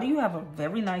a lot of you have a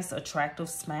very nice, attractive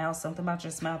smile. Something about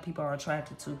your smile people are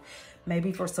attracted to.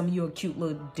 Maybe for some of you, are cute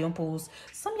little dimples.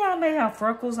 Some of y'all may have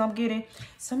freckles, I'm getting.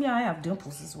 Some of y'all have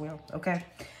dimples as well, okay?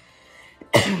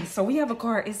 So we have a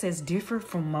card. It says different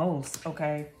from most,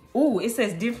 okay? Ooh, it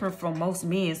says different from most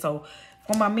men. So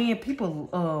for my men, people,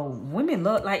 women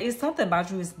love, like, it's something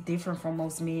about you is different from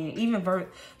most men. Even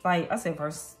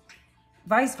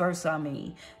vice versa, I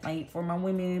mean. Like, for my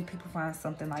women, people find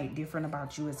something, like, different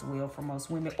about you as well for most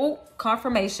women. Oh,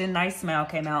 confirmation. Nice smile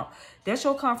came out. That's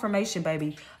your confirmation,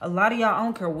 baby. A lot of y'all, I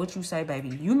don't care what you say, baby.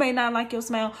 You may not like your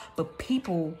smile, but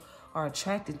people are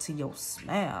attracted to your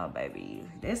smile, baby.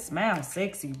 That smile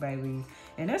sexy, baby.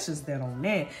 And that's just that on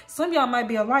that. Some of y'all might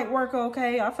be a light worker,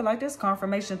 okay? I feel like this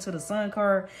confirmation to the Sun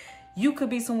card. You could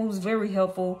be someone who's very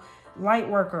helpful. Light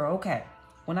worker, okay.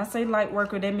 When I say light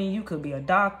worker, that means you could be a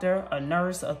doctor, a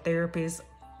nurse, a therapist,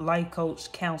 life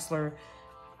coach, counselor.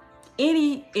 And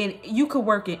you could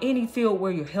work in any field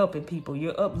where you're helping people.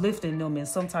 You're uplifting them in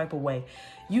some type of way.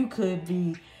 You could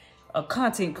be a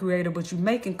content creator, but you're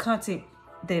making content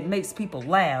that makes people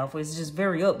laugh. It's just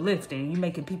very uplifting. You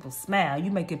making people smile.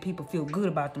 You making people feel good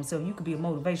about themselves. You could be a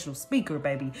motivational speaker,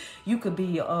 baby. You could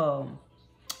be a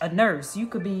nurse. You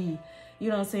could be, you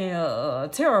know what I'm saying, a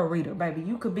tarot reader, baby.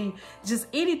 You could be just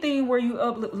anything where you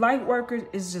uplift. Light worker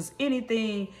is just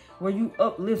anything where you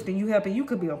uplifting, you helping. You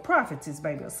could be a prophetess,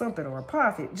 baby, or something, or a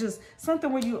prophet. Just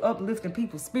something where you uplifting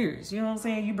people's spirits. You know what I'm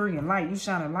saying? You bringing light. You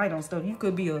shining light on stuff. You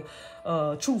could be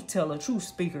a truth teller, truth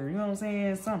speaker. You know what I'm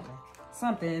saying?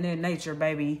 Something in that nature,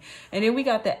 baby. And then we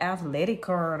got the athletic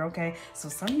card, okay? So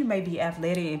some of you may be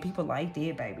athletic and people like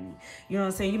that, baby. You know what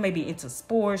I'm saying? You may be into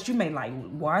sports. You may like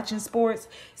watching sports,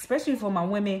 especially for my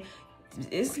women.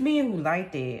 It's men who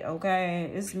like that, okay?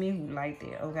 It's men who like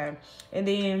that, okay? And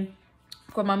then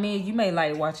for my men, you may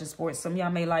like watching sports. Some of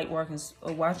y'all may like watching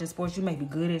sports. You may be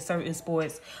good at certain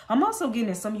sports. I'm also getting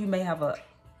that some of you may have a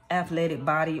athletic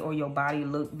body, or your body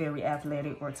look very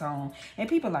athletic or toned. And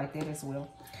people like that as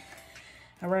well.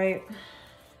 All right.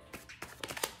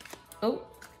 Oh,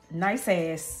 nice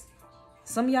ass.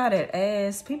 Some of y'all that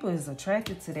ass, people is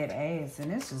attracted to that ass,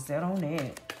 and it's just that on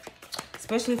that.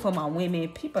 Especially for my women,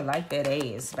 people like that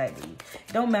ass, baby.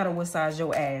 Don't matter what size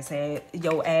your ass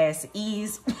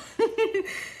is,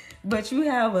 but you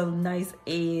have a nice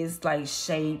ass, like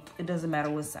shape. It doesn't matter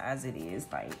what size it is.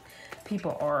 Like,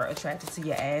 people are attracted to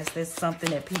your ass. That's something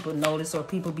that people notice, or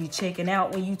people be checking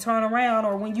out when you turn around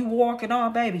or when you walking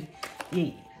on, baby.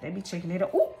 Yeah, they be checking it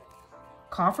out. Ooh,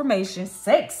 confirmation,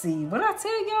 sexy. What I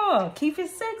tell y'all, keep it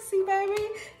sexy, baby.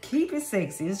 Keep it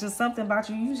sexy. It's just something about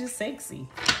you. You just sexy.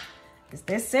 It's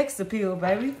that sex appeal,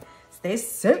 baby. It's that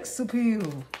sex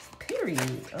appeal.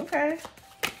 Period. Okay.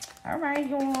 All right,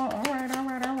 y'all. All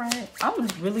right. I'm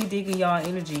really digging y'all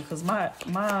energy, because my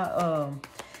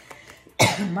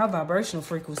my vibrational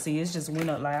frequency is just went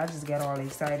up. Like, I just got all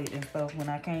excited and stuff when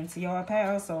I came to y'all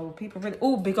pal. So people really,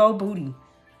 ooh, big old booty.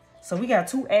 So we got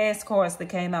 2 ass cards that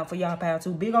came out for y'all pal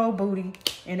too. Big old booty.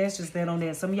 And that's just that on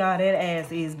that. Some of y'all, that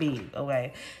ass is big,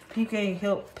 okay? People can't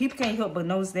help but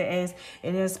notice that ass.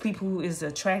 And there's people who is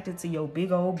attracted to your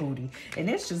big old booty. And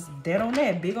that's just that on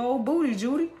that. Big old booty,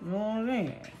 Judy. You know what I'm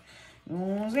saying? You know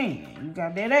what I'm saying? You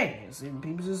got that ass. And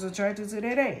people just attracted to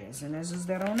that ass. And that's just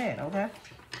that on that, okay?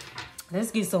 Let's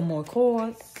get some more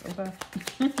cards, okay?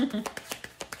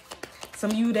 Some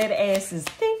of you, that ass is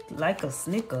thick like a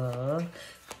Snicker.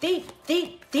 Thick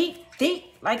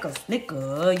like a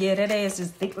Snicker. Yeah, that ass is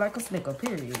thick like a Snicker,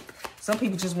 period. Some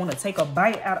people just want to take a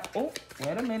bite out of... Oh,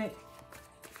 wait a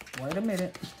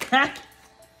minute.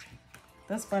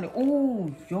 That's funny.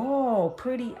 Ooh, yo,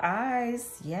 pretty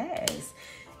eyes. Yes.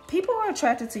 People are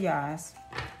attracted to your eyes.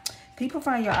 People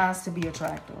find your eyes to be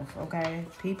attractive, okay?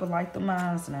 People like the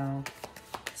eyes now.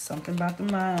 Something about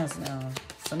the eyes now.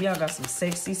 Some of y'all got some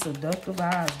sexy, seductive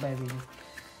eyes, baby.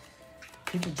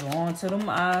 People drawn to them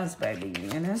eyes, baby.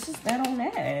 And that's just that on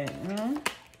that, you know?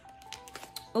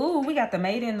 Ooh, we got the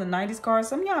Made in the 90s card.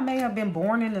 Some of y'all may have been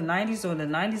born in the 90s, or the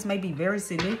 90s may be very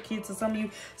significant to some of you.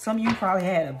 Some of you probably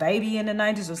had a baby in the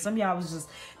 90s, or some of y'all was just,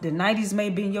 the 90s may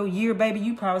have been your year, baby.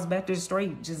 You probably was back there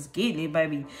straight just getting it,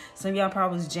 baby. Some of y'all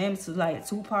probably was jamming to like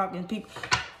Tupac and people.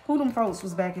 Who them folks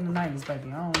was back in the 90s,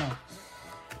 baby? I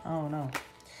don't know.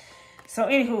 So,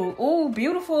 anywho, ooh,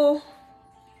 beautiful.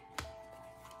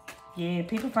 Yeah,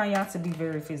 people find y'all to be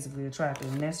very physically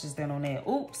attractive, and that's just that on that.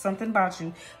 Ooh, something about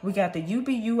you. We got the you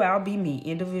be you, I'll be me,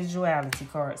 individuality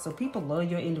card. So people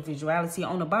love your individuality.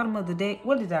 On the bottom of the deck,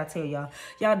 what did I tell y'all?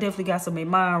 Y'all definitely got some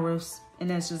admirers, and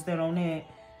that's just that on that.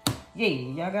 Yeah,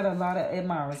 y'all got a lot of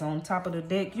admirers on top of the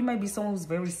deck. You may be someone who's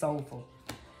very soulful,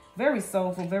 very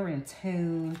in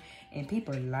tune, and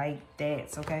people like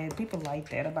that, okay? People like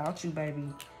that about you, baby.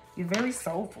 You're very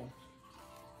soulful.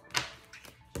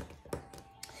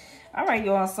 All right,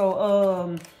 y'all.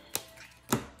 So,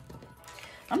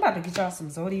 I'm about to get y'all some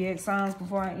zodiac signs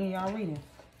before I end y'all reading.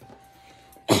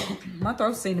 My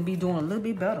throat seemed to be doing a little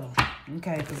bit better.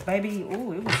 Okay, because, baby,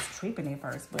 ooh, it was tripping at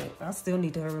first. But I still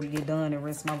need to hurry up and get done and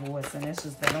rest my voice. And that's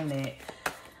just that on that.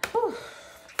 Whew.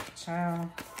 Child.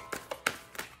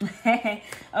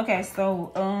 Okay,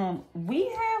 so, we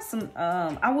have some,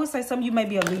 I would say some of you may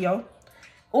be a Leo.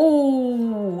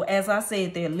 Ooh, as I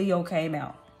said there, Leo came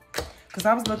out. Because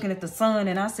I was looking at the sun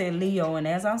and I said Leo. And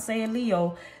as I said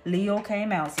Leo, Leo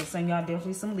came out. So some of y'all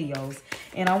definitely some Leos.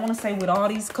 And I want to say with all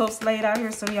these cups laid out here,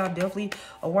 some of y'all definitely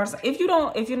a water sign. If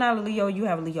you're not a Leo, you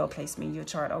have a Leo placement in your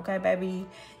chart. Okay, baby?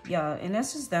 Yeah, and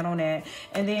that's just that on that.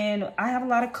 And then I have a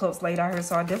lot of cups laid out here.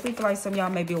 So I definitely feel like some of y'all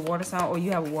may be a water sign, or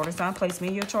you have a water sign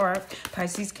placement in your chart.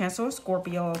 Pisces, Cancer, or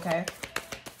Scorpio, okay?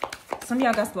 Some of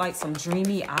y'all got like some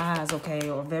dreamy eyes, okay,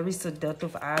 or very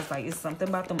seductive eyes. Like, it's something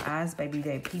about them eyes, baby,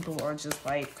 that people are just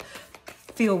like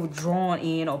feel drawn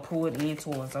in or pulled in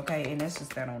towards, okay? And that's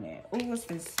just that on that. Oh, what's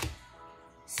this?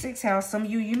 6th house. Some of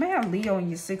you may have Leo in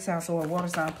your 6th house, or a water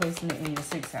sign placement in your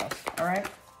 6th house, all right?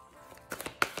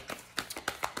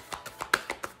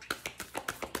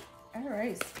 All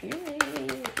right, Spirit.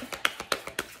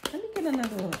 Let me get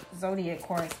another Zodiac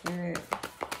card, Spirit.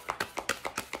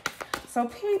 So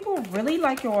people really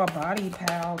like your body,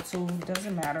 pal, too.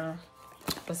 Doesn't matter.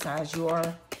 Besides your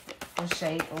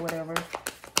shape or whatever.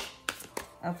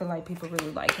 I feel like people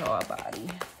really like your body.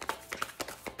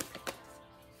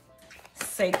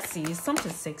 Sexy.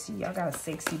 Something sexy. Y'all got a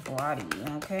sexy body,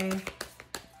 okay?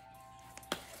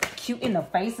 Cute in the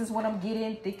face is what I'm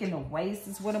getting. Thick in the waist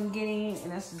is what I'm getting.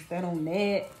 And that's just that on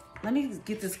that. Let me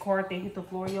get this card that hit the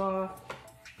floor, y'all.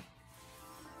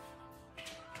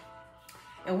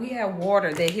 And we have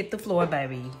water that hit the floor,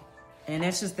 baby. And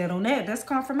that's just that on that. That's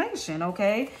confirmation,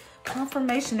 okay?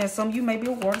 Confirmation that some of you may be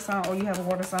a water sign or you have a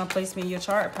water sign placement in your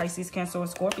chart. Pisces, Cancer, or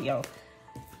Scorpio.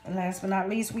 And last but not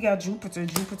least, we got Jupiter.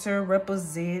 Jupiter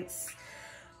represents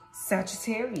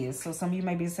Sagittarius. So some of you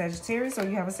may be a Sagittarius or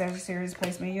you have a Sagittarius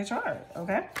placement in your chart,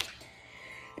 okay?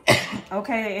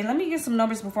 Okay, and let me get some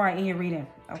numbers before I end your reading,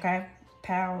 okay?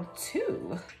 Pal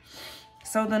 2.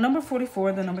 So the number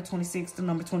 44, the number 26, the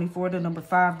number 24, the number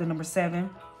 5, the number 7,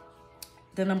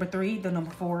 the number 3, the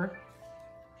number 4,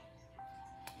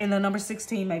 and the number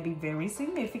 16 may be very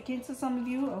significant to some of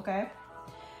you, okay?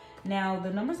 Now, the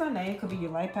numbers I named could be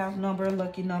your life path number,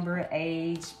 lucky number,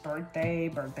 age, birthday,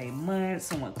 birthday month,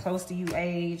 someone close to you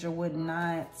age or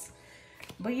whatnot.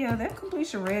 But yeah, that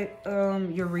completes your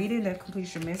reading. That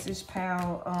completes your message,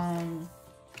 pal.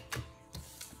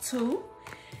 2.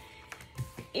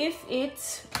 If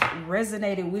it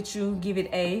resonated with you, give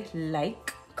it a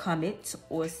like, comment,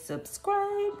 or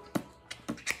subscribe.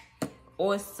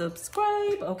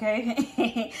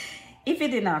 Okay? If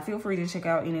it did not, feel free to check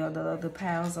out any of the other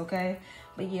pals, okay?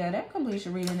 But yeah, that completes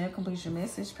your reading. That completes your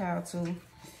message, pal, too.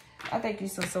 I thank you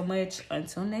so much.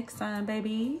 Until next time,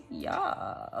 baby.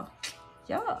 Yeah.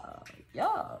 Okay.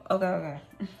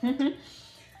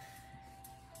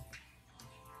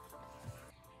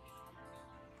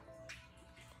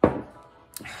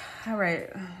 All right,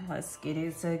 let's get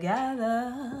it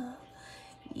together.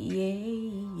 Yay.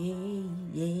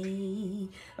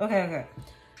 Okay.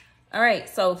 All right,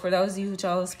 so for those of you who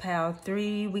chose pal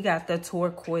 3, we got the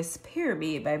turquoise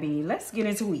pyramid, baby. Let's get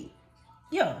into it.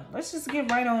 Yeah, let's just get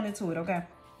right on into it, okay?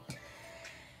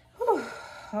 Whew.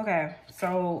 Okay,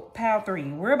 so pal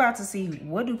 3, we're about to see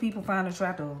what do people find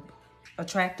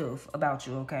attractive about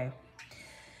you, okay?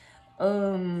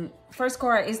 First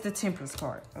card is the Temperance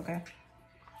card, okay?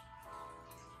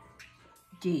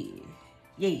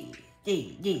 Yeah.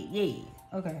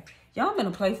 Okay. Y'all in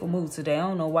a playful mood today. I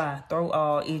don't know why. Throat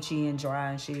all itchy and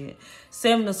dry and shit.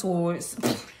 7 of Swords.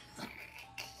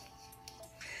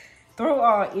 Throat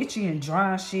all itchy and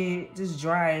dry and shit. Just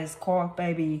dry as cough,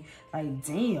 baby. Like,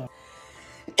 damn.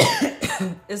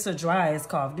 It's a dry as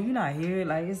cough. Do you not hear it?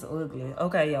 Like, it's ugly.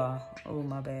 Okay, y'all. Oh,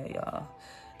 my bad, y'all.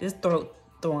 This throat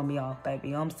throwing me off,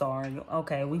 baby. I'm sorry.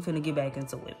 Okay, we finna get back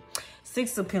into it.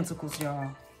 6 of Pentacles,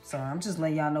 y'all. Sorry, I'm just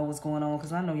letting y'all know what's going on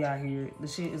because I know y'all hear it. The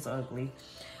shit is ugly.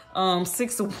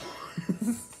 6 of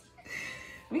Wands.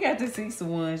 We got the 6 of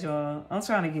Wands, y'all. I'm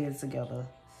trying to get it together.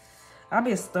 I've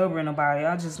been stubborn about it.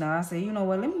 I said, you know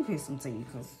what? Let me pick some tea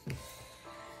because...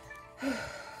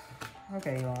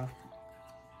 Okay, y'all.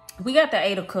 We got the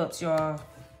 8 of Cups, y'all.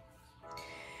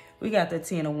 We got the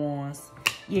 10 of Wands.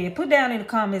 Yeah, put down in the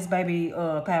comments, baby,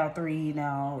 pal 3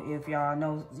 now, if y'all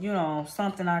know, you know,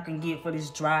 something I can get for this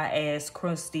dry ass,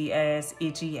 crusty ass,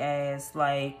 itchy ass,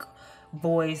 like,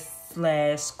 voice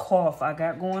 / cough I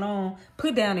got going on.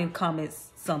 Put down in the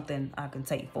comments something I can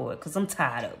take for it, because I'm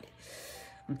tired of it.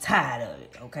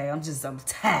 Okay? I'm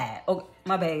tired. Okay,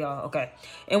 my bad, y'all. Okay.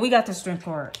 And we got the Strength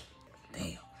card.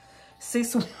 Damn.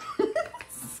 6 of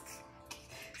Wands.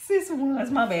 6 of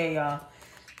Wands. My bad, y'all.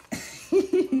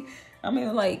 I'm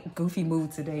in like goofy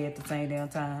mood today at the same damn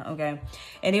time, okay?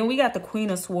 And then we got the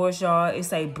Queen of Swords, y'all.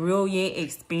 It's a brilliant,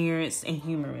 experienced, and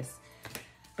humorous.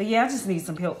 But yeah, I just need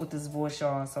some help with this voice,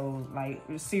 y'all. So like,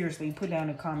 seriously, put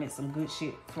down in the comments some good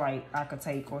shit like I could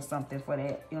take or something for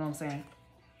that. You know what I'm saying?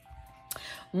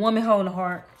 Woman holding the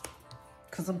heart,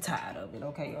 because I'm tired of it,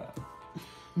 okay, y'all?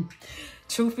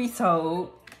 Truth be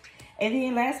told. And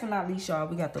then last but not least, y'all,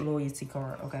 we got the Loyalty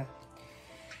card, okay?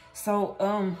 So,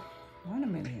 wait a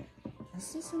minute.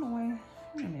 Is this in the way?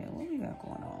 Wait a minute. What we got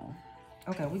going on?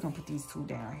 Okay, we're going to put these 2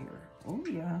 down here. Oh,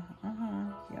 yeah.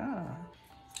 Yeah.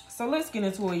 So, let's get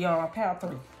into it, y'all. Pal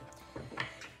 3.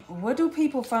 What do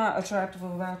people find attractive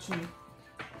about you?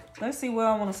 Let's see what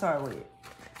I want to start with.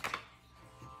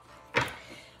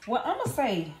 Well, I'm going to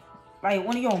say, like,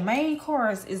 one of your main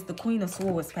cards is the Queen of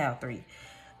Swords, pal 3.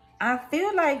 I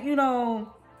feel like, you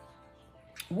know...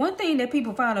 One thing that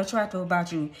people find attractive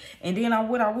about you, and then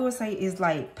what I will say is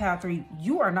like, pal 3,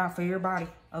 you are not for everybody,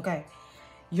 okay?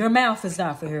 Your mouth is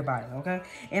not for everybody, okay?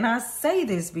 And I say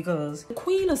this because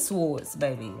Queen of Swords,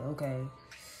 baby, okay?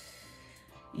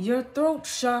 Your throat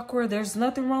chakra, there's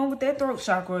nothing wrong with that throat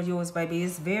chakra of yours, baby.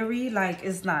 It's very, like,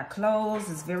 it's not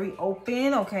closed. It's very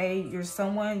open, okay? You're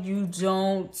someone you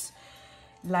don't,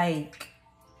 like,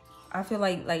 I feel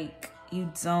like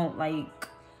you don't, like,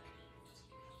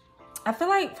 I feel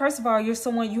like, first of all, you're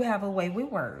someone, you have a way with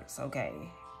words, okay?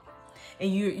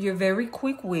 And you're very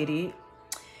quick-witted.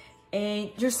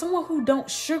 And you're someone who don't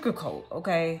sugarcoat,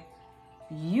 okay?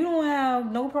 You don't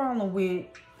have no problem with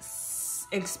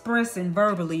expressing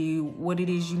verbally what it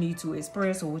is you need to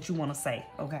express or what you want to say,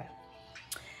 okay?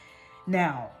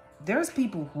 Now, there's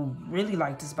people who really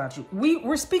like this about you.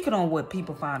 We're speaking on what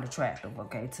people find attractive,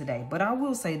 okay, today. But I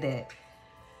will say that,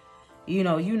 you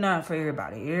know, you're not for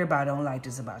everybody. Everybody don't like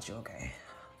this about you, okay?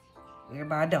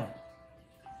 Everybody don't.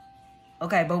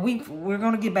 Okay, but we're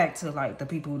going to get back to, like, the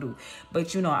people who do.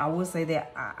 But, you know, I will say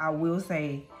that, I will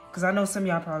say, because I know some of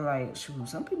y'all probably like, shoot,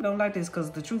 some people don't like this. Because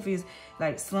the truth is,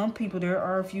 like, some people, there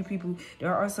are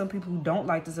some people who don't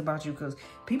like this about you because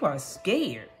people are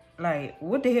scared. Like,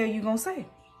 what the hell you going to say?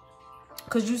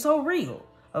 Because you're so real.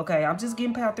 Okay, I'm just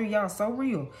getting past through y'all so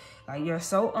real. Like, you're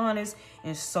so honest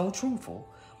and so truthful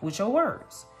with your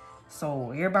words.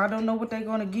 So everybody don't know what they're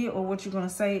going to get or what you're going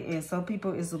to say. And some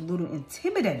people is a little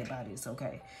intimidated by this,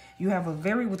 okay? You have a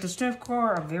very, with the strength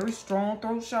card, a very strong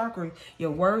throat chakra.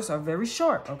 Your words are very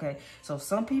sharp, okay? So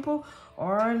some people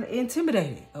are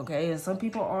intimidated, okay? And some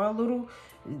people are a little,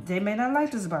 they may not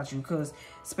like this about you. Because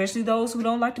especially those who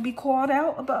don't like to be called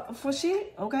out about for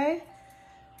shit, okay?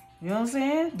 You know what I'm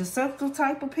saying? Deceptive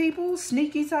type of people,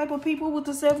 sneaky type of people with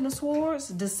the Seven of Swords,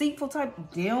 deceitful type,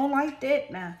 they don't like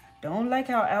that. Nah. Don't like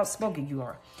how outspoken you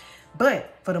are.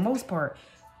 But for the most part,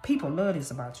 people love this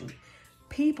about you.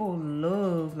 People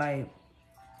love, like,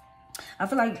 I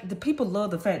feel like the people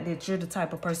love the fact that you're the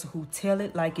type of person who tell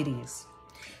it like it is.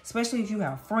 Especially if you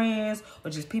have friends or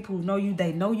just people who know you,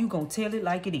 they know you gonna tell it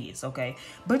like it is, okay?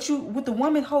 But you, with the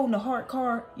woman holding the heart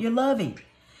card, you're loving.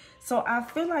 So I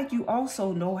feel like you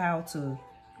also know how to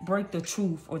break the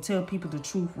truth or tell people the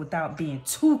truth without being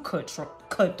too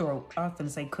cutthroat. I was gonna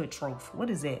say cutthroat. What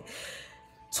is that?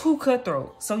 Too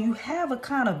cutthroat. So you have a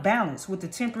kind of balance with the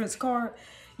Temperance card.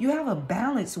 You have a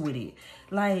balance with it.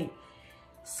 Like,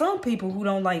 some people who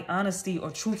don't like honesty or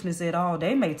truthness at all,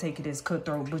 they may take it as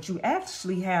cutthroat. But you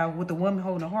actually have, with the woman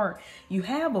holding the heart, you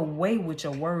have a way with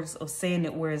your words of saying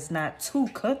it where it's not too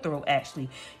cutthroat, actually.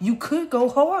 You could go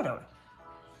harder.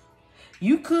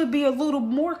 You could be a little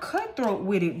more cutthroat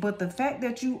with it, but the fact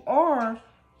that you are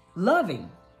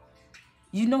loving,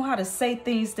 you know how to say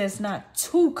things that's not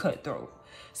too cutthroat.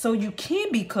 So you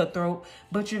can be cutthroat,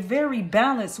 but you're very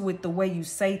balanced with the way you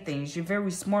say things. You're very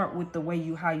smart with the way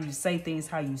how you say things,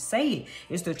 how you say it.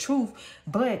 It's the truth,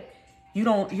 but you're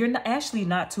not, actually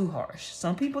not too harsh.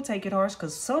 Some people take it harsh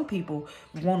because some people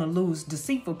want to lose.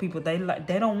 Deceitful people, they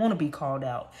don't want to be called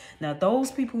out. Now,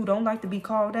 those people who don't like to be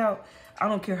called out, I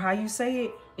don't care how you say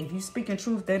it. If you speaking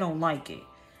truth, they don't like it.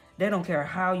 They don't care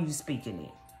how you speaking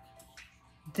it.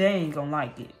 They ain't gonna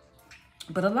like it.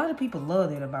 But a lot of people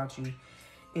love that about you,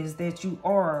 is that you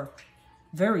are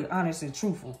very honest and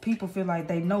truthful. People feel like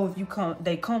they know if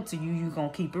they come to you, you're gonna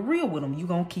keep it real with them. You're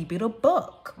gonna keep it a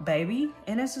buck, baby.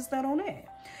 And that's just that on that.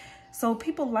 So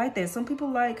people like that. Some people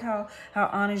like how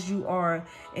honest you are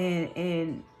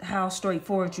and how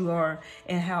straightforward you are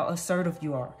and how assertive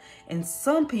you are. And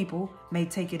some people may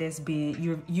take it as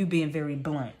being you being very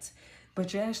blunt,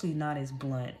 but you're actually not as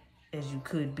blunt as you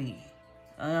could be.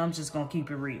 I'm just gonna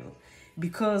keep it real.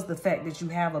 Because the fact that you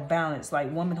have a balance, like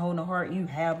woman holding a heart, you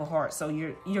have a heart. So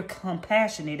you're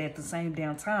compassionate at the same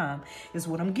damn time is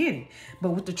what I'm getting.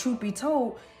 But with the truth be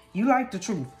told, you like the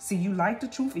truth. See, you like the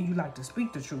truth and you like to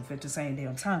speak the truth at the same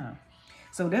damn time.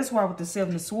 So that's why with the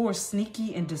Seven of Swords,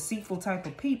 sneaky and deceitful type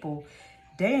of people,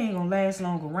 they ain't gonna last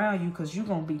long around you because you're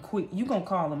gonna be quick. You're gonna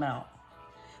call them out.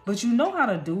 But you know how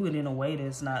to do it in a way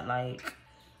that's not like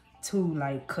too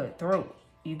like cutthroat.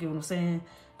 You get what I'm saying?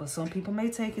 But some people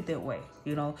may take it that way,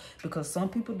 you know, because some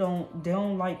people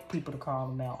don't like people to call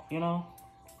them out, you know.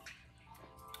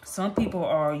 Some people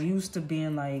are used to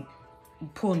being like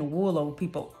pulling the wool over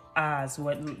people's eyes,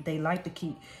 what they like to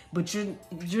keep. But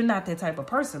you're not that type of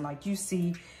person. Like, you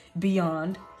see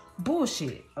beyond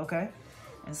bullshit, okay?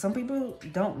 And some people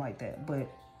don't like that, but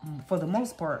for the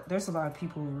most part, there's a lot of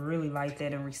people who really like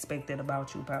that and respect that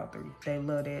about you, Power 3. They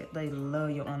love that. They love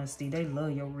your honesty. They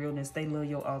love your realness. They love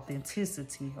your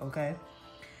authenticity, okay?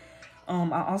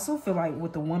 I also feel like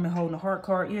with the woman holding the heart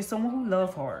card, you're someone who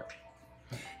love hard.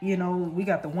 You know, we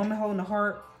got the woman holding the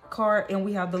heart card, and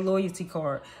we have the loyalty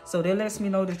card. So that lets me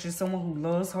know that you're someone who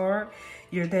loves hard.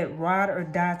 You're that ride or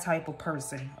die type of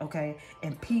person, okay?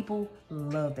 And people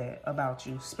love that about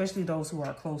you, especially those who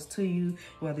are close to you,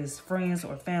 whether it's friends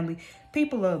or family.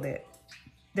 People love that.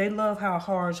 They love how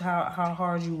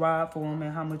hard you ride for them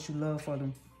and how much you love for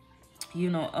them. You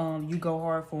know, you go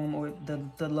hard for them, or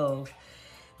the love,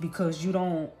 because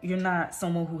you're not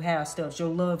someone who has steps. Your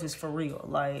love is for real.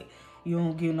 Like, you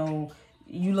don't get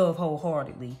you love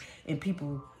wholeheartedly, and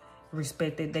people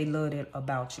respect that. They love that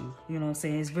about you. You know what I'm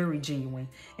saying? It's very genuine,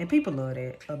 and people love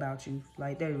that about you.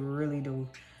 Like, they really do.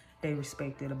 They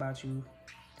respect it about you.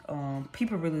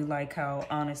 People really like how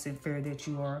honest and fair that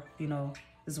you are. You know,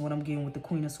 this is what I'm getting with the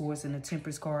Queen of Swords and the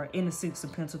Temperance card and the Six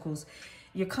of Pentacles.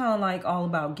 You're kind of like all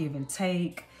about give and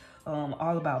take,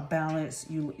 all about balance.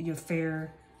 You're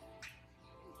fair.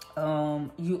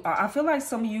 I feel like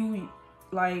some of you,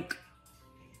 like,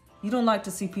 you don't like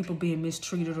to see people being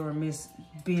mistreated or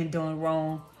being done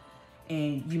wrong,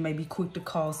 and you may be quick to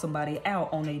call somebody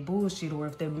out on their bullshit, or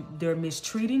if they're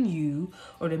mistreating you,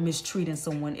 or they're mistreating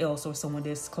someone else, or someone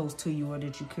that's close to you or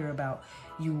that you care about.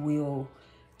 You will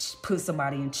put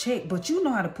somebody in check, but you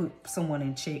know how to put someone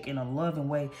in check in a loving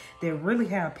way that really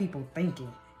have people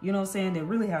thinking. You know what I'm saying? They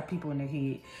really have people in their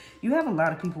head. You have a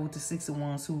lot of people with the Six of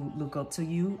Wands who look up to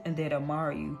you and that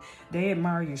admire you. They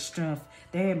admire your strength.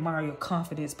 They admire your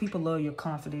confidence. People love your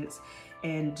confidence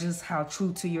and just how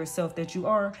true to yourself that you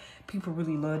are. People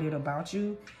really love it about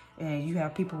you. And you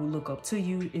have people who look up to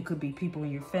you. It could be people in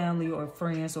your family or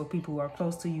friends, or people who are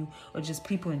close to you, or just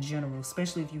people in general,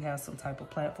 especially if you have some type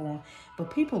of platform. But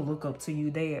people look up to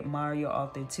you. They admire your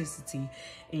authenticity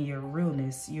and your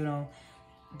realness, you know.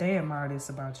 They admire this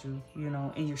about you, you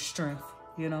know, and your strength,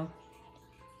 you know,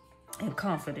 and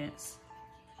confidence.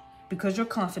 Because your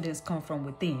confidence comes from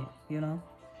within, you know.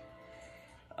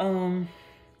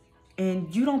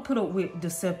 And you don't put up with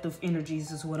deceptive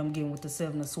energies is what I'm getting with the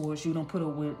Seven of Swords. You don't put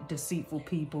up with deceitful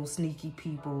people, sneaky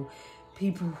people,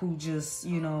 people who just,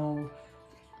 you know,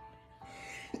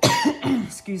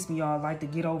 excuse me, y'all, like to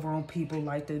get over on people,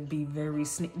 like to be very,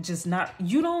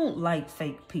 you don't like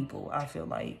fake people, I feel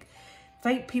like.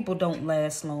 Fake people don't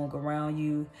last long around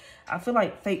you. I feel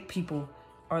like fake people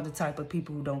are the type of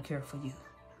people who don't care for you.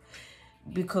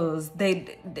 Because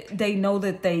they know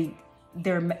that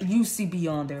you see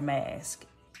beyond their mask.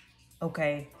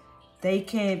 Okay?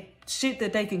 Shit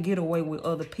that they can get away with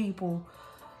other people,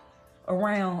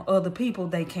 around other people,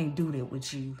 they can't do that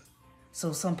with you.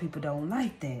 So some people don't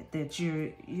like that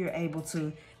you're able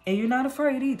to, and you're not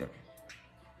afraid either,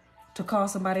 to call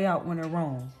somebody out when they're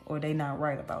wrong or they not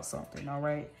right about something. All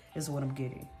right? Is what I'm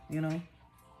getting, you know?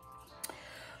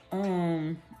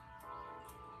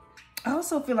 I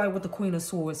also feel like with the Queen of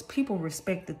Swords, people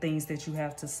respect the things that you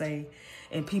have to say,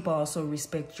 and people also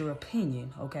respect your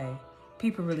opinion, okay?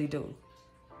 People really do.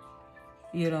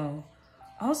 You know?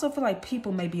 I also feel like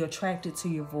people may be attracted to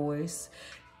your voice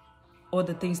or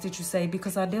the things that you say,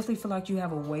 because I definitely feel like you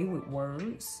have a way with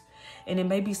words. And it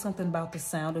may be something about the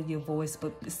sound of your voice,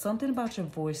 but it's something about your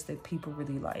voice that people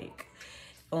really like.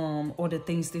 Or the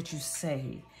things that you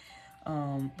say.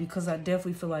 Because I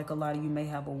definitely feel like a lot of you may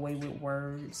have a way with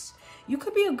words. You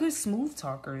could be a good smooth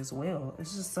talker as well.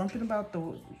 It's just something about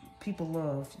the people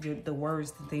love the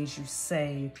words, the things you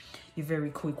say. You're very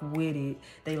quick-witted.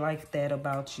 They like that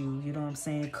about you. You know what I'm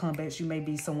saying? Comebacks. You may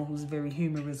be someone who's very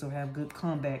humorous or have good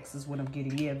comebacks is what I'm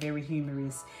getting. Yeah, very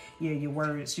humorous. Yeah, your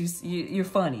words. You're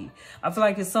funny. I feel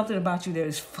like it's something about you that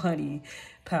is funny.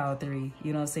 Power 3,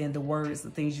 you know what I'm saying? The words,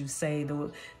 the things you say,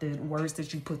 the words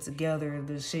that you put together,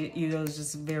 the shit, you know, it's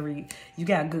just very, you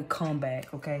got good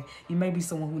comeback, okay? You may be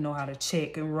someone who know how to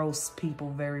check and roast people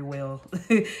very well.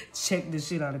 Check the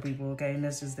shit out of people, okay? And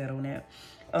that's just that on that.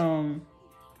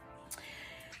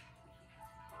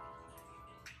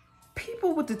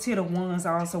 People with the Ten of Wands,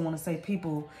 I also want to say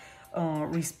people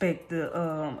respect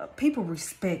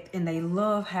and they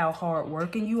love how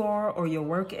hardworking you are, or your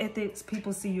work ethics.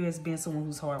 People see you as being someone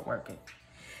who's hardworking.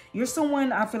 You're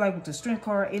someone, I feel like, with the Strength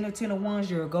card in the Ten of Wands,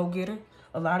 you're a go-getter.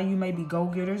 A lot of you may be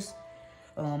go-getters.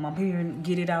 I'm hearing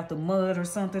get it out the mud or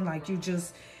something. Like you're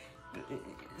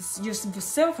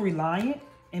self-reliant,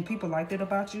 and people like that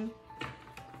about you.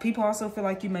 People also feel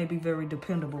like you may be very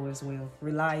dependable as well,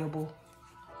 reliable.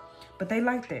 But they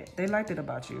like that. They like that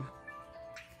about you.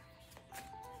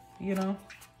 You know?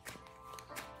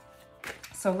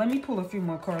 So let me pull a few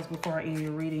more cards before I end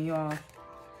your reading, y'all.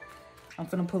 I'm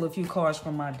gonna pull a few cards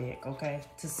from my deck, okay?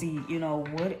 To see, you know,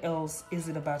 what else is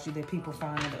it about you that people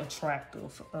find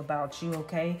attractive about you,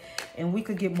 okay? And we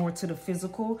could get more to the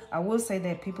physical. I will say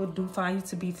that people do find you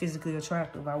to be physically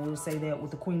attractive. I will say that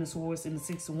with the Queen of Swords and the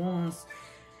Six of Wands.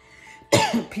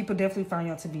 People definitely find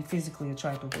y'all to be physically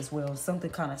attractive as well. Something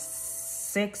kind of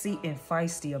sexy and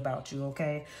feisty about you,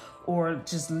 okay? Or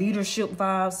just leadership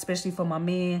vibes, especially for my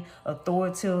men,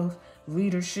 authoritative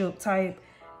leadership type.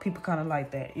 People kind of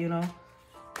like that, you know?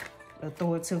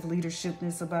 Authoritative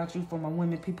leadershipness about you. For my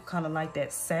women, people kind of like that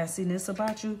sassiness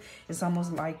about you. It's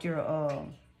almost like you're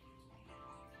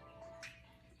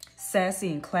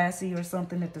sassy and classy or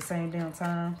something at the same damn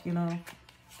time, you know?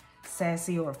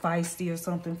 Sassy or feisty or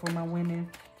something for my women.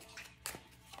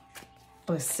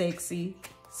 But sexy.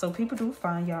 So people do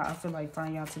find y'all, I feel like,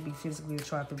 find y'all to be physically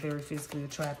attractive, very physically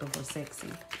attractive or sexy.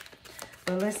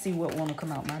 But let's see what want to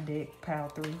come out my deck. Pile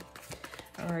 3.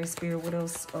 All right, Spirit, what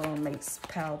else makes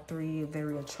Pile 3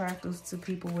 very attractive to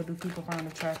people? What do people find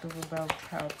attractive about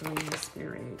Pile 3,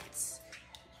 Spirits?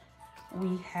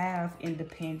 We have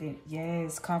independent.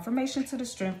 Yes, confirmation to the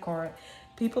Strength card.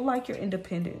 People like your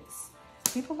independence.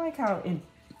 People like how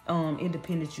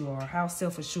independent you are, how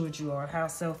self-assured you are, how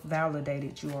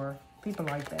self-validated you are. People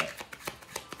like that.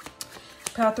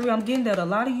 Pile 3, I'm getting that a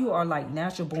lot of you are like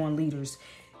natural born leaders.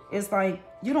 It's like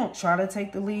you don't try to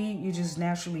take the lead. You just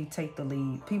naturally take the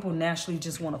lead. People naturally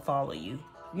just want to follow you.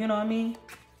 You know what I mean?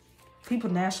 People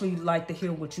naturally like to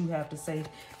hear what you have to say.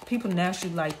 People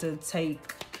naturally like to take,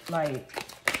 like,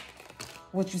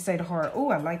 what you say to heart.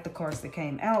 Oh, I like the cards that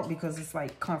came out because it's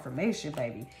like confirmation,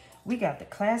 baby. We got the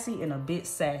classy and a bit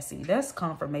sassy. That's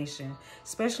confirmation,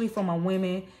 especially for my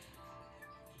women.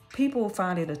 People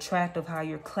find it attractive how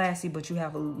you're classy, but you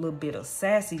have a little bit of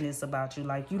sassiness about you.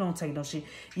 Like, you don't take no shit.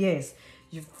 Yes,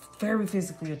 you're very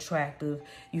physically attractive.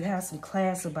 You have some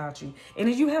class about you. And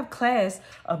if you have class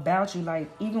about you, like,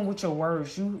 even with your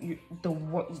words, the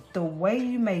way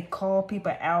you may call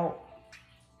people out,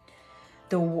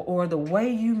 or the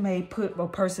way you may put a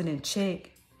person in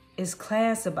check is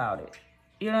class about it.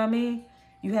 You know what I mean?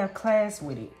 You have class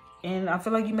with it. And I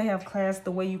feel like you may have class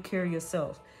the way you carry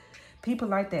yourself. People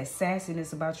like that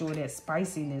sassiness about you, or that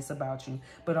spiciness about you,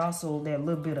 but also that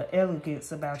little bit of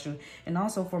elegance about you. And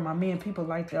also for my men, people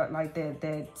like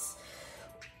that,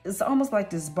 it's almost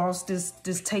like this boss,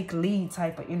 this take lead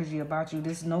type of energy about you,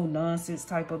 this no nonsense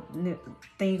type of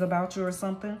thing about you or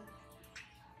something.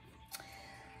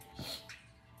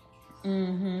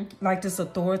 Like this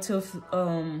authoritative,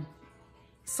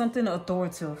 something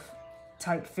authoritative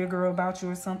type figure about you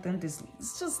or something.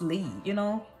 It's just lead, you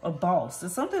know, a boss.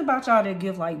 There's something about y'all that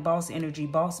give like boss energy,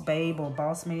 boss babe or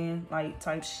boss man like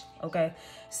type okay.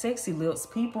 Sexy lips.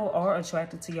 People are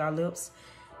attracted to y'all lips.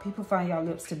 People find y'all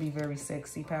lips to be very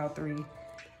sexy. Pile 3.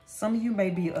 Some of you may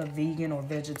be a vegan or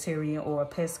vegetarian or a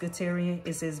pescatarian.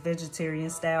 It says vegetarian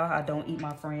style. I don't eat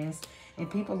my friends. And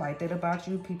people like that about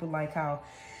you. People like how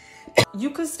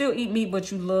you could still eat meat,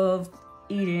 but you love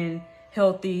eating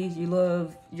healthy. You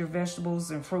love your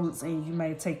vegetables and fruits, and you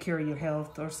may take care of your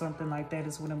health or something like that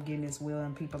is what I'm getting as well.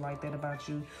 And people like that about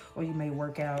you. Or you may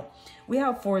work out. We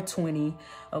have 420.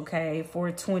 Okay,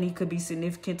 420 could be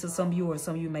significant to some of you, or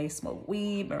some of you may smoke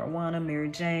weed, marijuana, Mary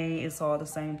Jane. It's all the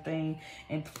same thing.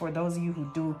 And for those of you who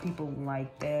do, people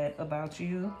like that about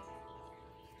you.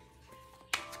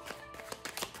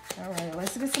 All right,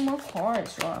 let's get some more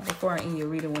cards, y'all, before I end your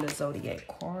reading with a zodiac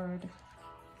card.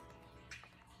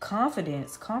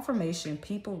 Confidence, confirmation.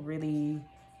 People really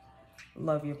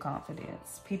love your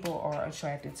confidence. People are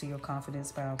attracted to your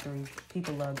confidence. Pile 3.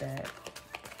 People love that.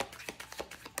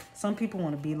 Some people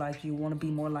want to be like you, want to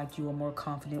be more like you, or more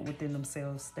confident within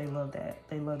themselves. They love that.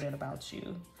 They love that about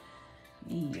you.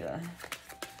 Yeah.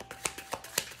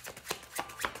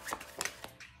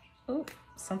 Oh,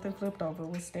 something flipped over.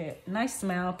 What's that? Nice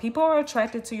smile. People are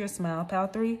attracted to your smile. Pile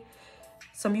 3.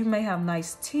 Some of you may have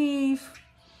nice teeth.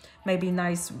 Maybe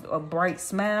nice, a bright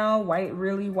smile,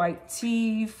 really white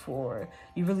teeth, or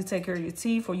you really take care of your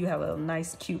teeth, or you have a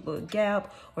nice, cute little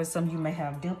gap, or some of you may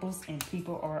have dimples, and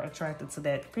people are attracted to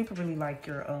that. People really like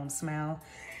your smile.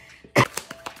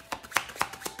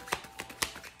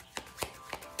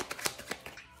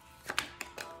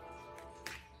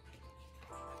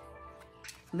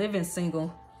 Living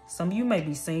single. Some of you may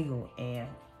be single, and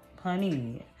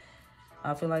honey,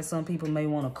 I feel like some people may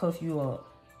want to cuff you up.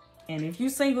 And if you're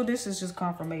single, this is just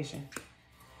confirmation.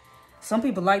 Some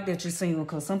people like that you're single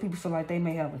because some people feel like they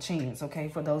may have a chance, okay?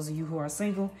 For those of you who are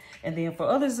single. And then for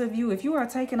others of you, if you are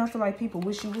taken, I feel like people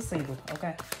wish you were single,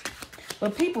 okay?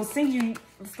 But people see you,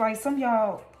 it's like some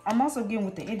y'all, I'm also getting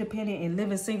with the independent and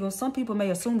living single. Some people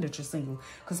may assume that you're single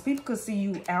because people could see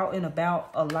you out and about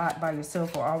a lot by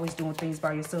yourself, or always doing things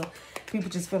by yourself. People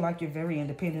just feel like you're very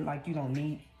independent, like you don't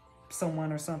need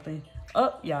someone or something.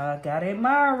 Oh, y'all got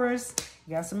admirers.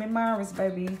 You got some admirers,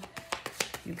 baby.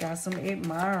 You got some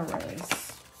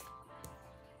admirers.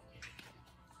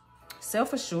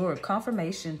 self-assured,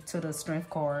 confirmation to the Strength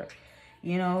card.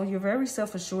 You know, you're very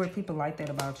self-assured. People like that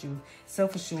about you.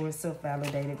 Self-assured,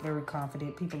 self-validated, very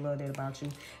confident. People love that about you.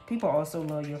 People also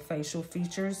love your facial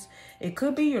features. It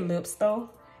could be your lips, though,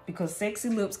 because sexy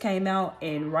lips came out.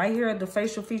 And right here at the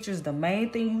facial features, the main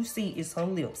thing you see is her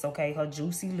lips, okay? Her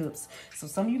juicy lips. So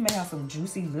some of you may have some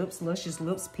juicy lips, luscious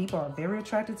lips. People are very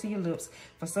attracted to your lips.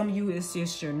 For some of you, it's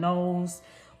just your nose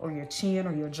or your chin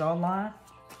or your jawline,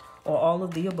 or all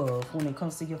of the above. When it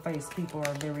comes to your face, people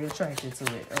are very attracted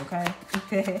to it,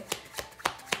 okay?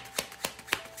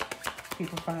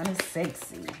 People find it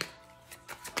sexy.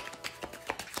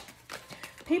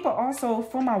 People also,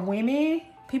 for my women,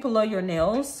 people love your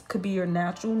nails. Could be your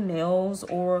natural nails,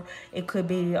 or it could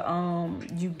be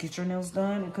you get your nails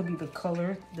done. It could be the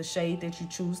color, the shade that you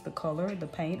choose, the color, the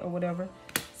paint, or whatever.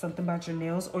 Something about your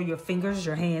nails or your fingers,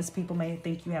 your hands. People may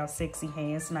think you have sexy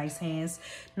hands, nice hands.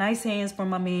 Nice hands for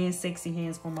my men, sexy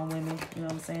hands for my women. You know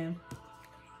what I'm saying?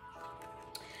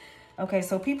 Okay,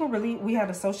 so people really, we had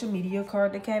a social media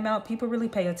card that came out. People really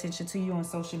pay attention to you on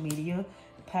social media.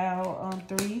 Pal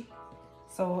 3.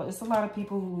 So it's a lot of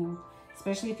people who,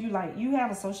 especially if you like, you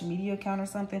have a social media account or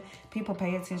something, people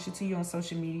pay attention to you on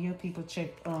social media. People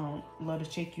love to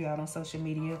check you out on social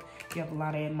media. You have a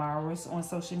lot of admirers on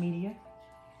social media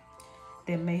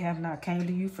that may have not came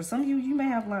to you. For some of you, you may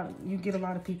have you get a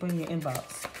lot of people in your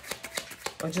inbox,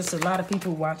 or just a lot of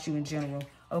people who watch you in general.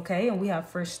 Okay, and we have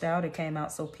fresh style that came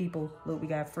out. So people, look, we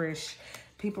got fresh.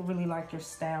 People really like your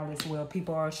style as well.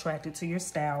 People are attracted to your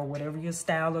style, whatever your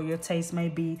style or your taste may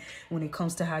be when it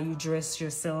comes to how you dress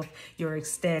yourself, your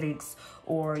aesthetics,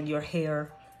 or your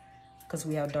hair, because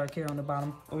we have dark hair on the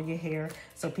bottom, or your hair.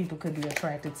 So people could be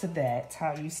attracted to that,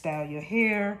 how you style your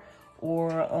hair, or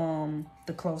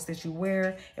the clothes that you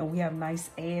wear. And we have nice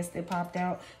ass that popped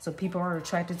out, so people are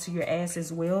attracted to your ass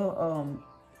as well.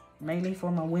 Mainly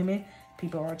for my women,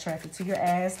 people are attracted to your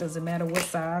ass. Doesn't matter what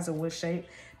size or what shape.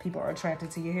 People are attracted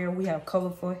to your hair. We have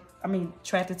colorful,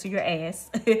 attracted to your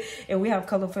ass. And we have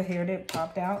colorful hair that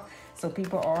popped out, so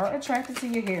people are attracted to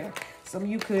your hair. Some of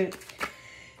you could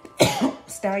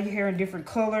style your hair in different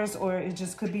colors, or it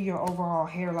just could be your overall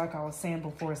hair. Like I was saying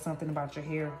before, something about your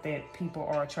hair that people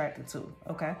are attracted to,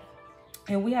 okay?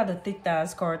 And we have the thick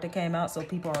thighs card that came out, so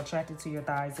people are attracted to your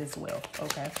thighs as well,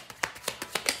 okay?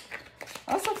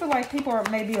 I also feel like people are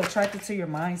maybe attracted to your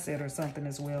mindset or something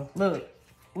as well. Look,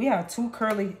 we have two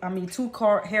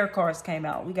hair cards came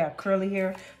out. We got curly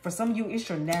hair. For some of you, it's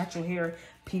your natural hair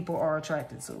people are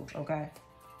attracted to, okay?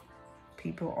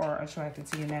 People are attracted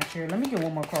to your natural hair. Let me get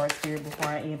one more card, Spirit, before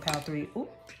I end pile 3. Ooh,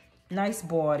 nice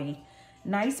body.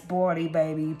 Nice body,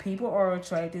 baby. People are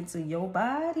attracted to your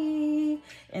body.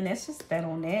 And that's just that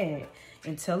on that.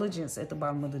 Intelligence at the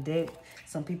bottom of the deck.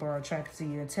 Some people are attracted to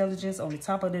your intelligence. On the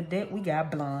top of the deck, we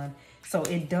got blonde. So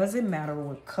it doesn't matter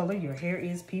what color your hair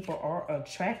is. People are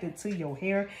attracted to your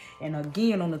hair. And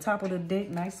again, on the top of the deck,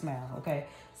 nice smile, okay?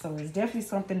 So it's definitely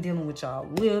something dealing with your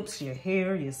lips, your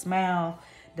hair, your smile.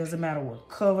 Doesn't matter what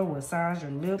color, what size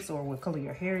your lips, or what color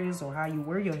your hair is, or how you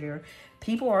wear your hair.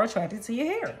 People are attracted to your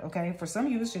hair, okay? For some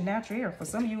of you, it's your natural hair. For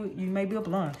some of you, you may be a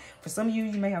blonde. For some of you,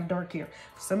 you may have dark hair.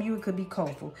 For some of you, it could be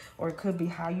colorful, or it could be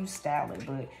how you style it.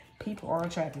 But people are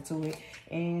attracted to it,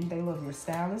 and they love your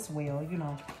style as well. You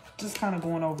know, just kind of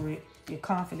going over it, your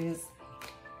confidence.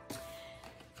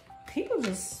 People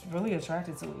just really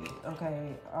attracted to it, okay?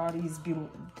 All these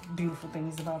beautiful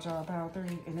things about y'all, Power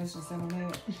 3, and it's just in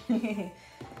that.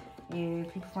 Yeah,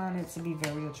 people find it to be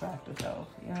very attractive, though,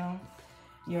 you know?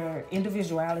 Your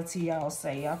individuality, I'll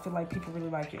say. I feel like people really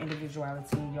like your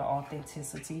individuality and your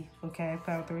authenticity, okay,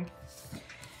 Power 3?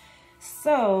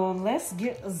 So, let's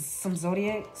get some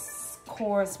zodiac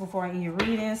cards before I end your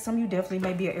reading. Some of you definitely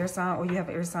may be an air sign, or you have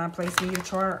an air sign placed in your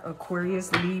chart. Aquarius,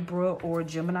 Libra, or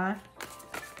Gemini.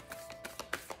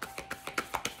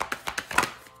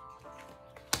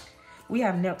 We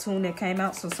have Neptune that came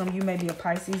out, so some of you may be a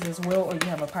Pisces as well, or you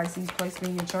have a Pisces placed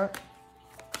in your chart.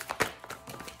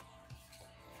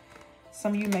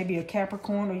 Some of you may be a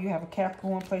Capricorn, or you have a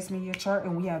Capricorn placement in your chart,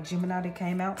 and we have Gemini that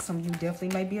came out. Some of you definitely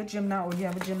may be a Gemini, or you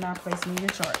have a Gemini placement in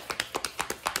your chart.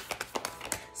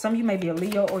 Some of you may be a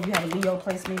Leo, or you have a Leo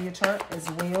placement in your chart as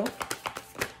well.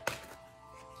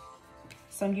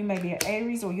 Some of you may be an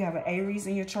Aries, or you have an Aries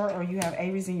in your chart, or you have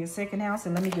Aries in your second house.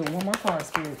 And let me get one more card,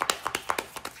 Spirit.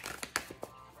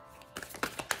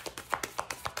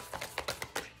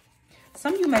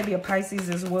 Some of you may be a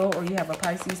Pisces as well, or you have a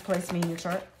Pisces placement in your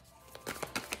chart.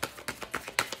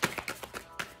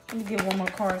 Let me get one more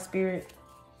card, Spirit.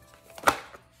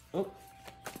 Oh.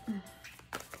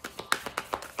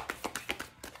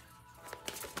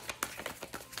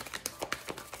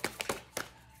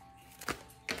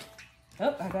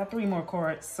 Oh, I got 3 more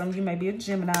cards. Some of you may be a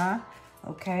Gemini.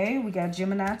 Okay, we got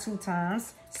Gemini 2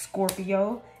 times,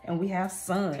 Scorpio, and we have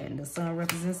Sun. The Sun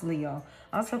represents Leo.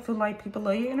 I also feel like people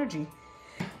love your energy.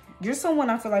 You're someone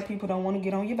I feel like people don't want to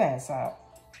get on your bad side.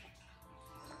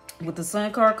 With the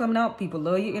Sun card coming out, people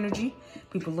love your energy.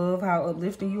 People love how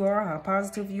uplifting you are, how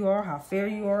positive you are, how fair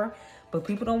you are. But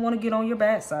people don't want to get on your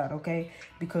bad side, okay?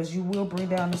 Because you will bring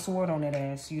down the sword on that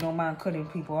ass. You don't mind cutting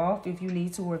people off if you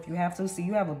need to or if you have to. See,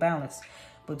 you have a balance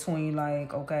between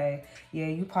like, okay, yeah,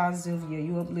 you positive, yeah,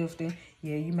 you uplifting,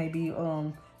 yeah, you may be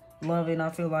loving, I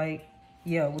feel like,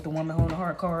 yeah, with the woman holding the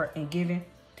heart card and giving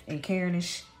and caring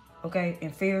and okay,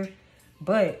 and fair.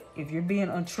 But if you're being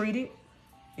untreated,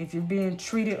 if you're being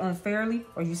treated unfairly,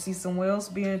 or you see someone else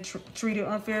being treated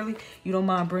unfairly, you don't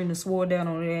mind bringing the sword down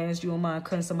on their ass. You don't mind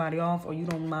cutting somebody off, or you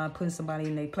don't mind putting somebody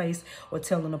in their place, or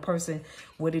telling a person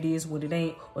what it is, what it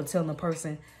ain't, or telling a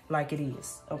person like it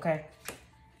is, okay?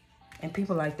 And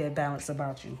people like that balance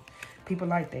about you. People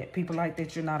like that. People like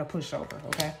that you're not a pushover,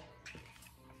 okay?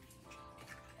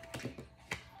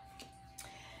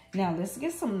 Now, let's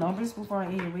get some numbers before I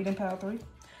end your reading, pile 3.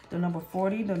 The number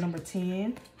 40, the number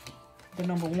 10, the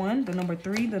number 1, the number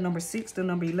 3, the number 6, the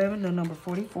number 11, the number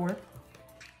 44.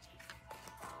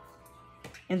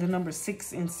 And the number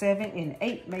 6 and 7 and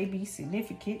 8 may be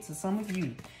significant to some of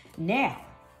you. Now,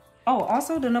 oh,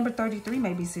 also the number 33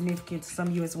 may be significant to some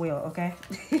of you as well, okay?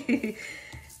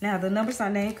 Now, the number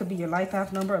sign name could be your life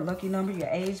path number, a lucky number, your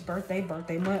age, birthday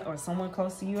month, or someone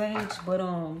close to your age. But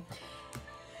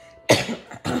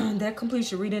that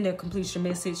completes your reading, that completes your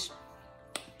message.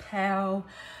 Pal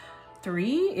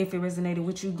 3, if it resonated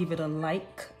with you, give it a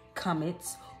like,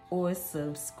 comment, or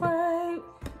subscribe.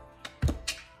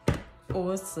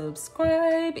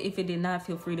 If it did not,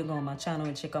 feel free to go on my channel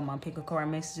and check out my pick a card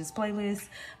messages playlist.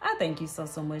 I thank you so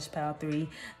much, pal 3.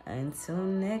 Until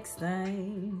next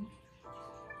time.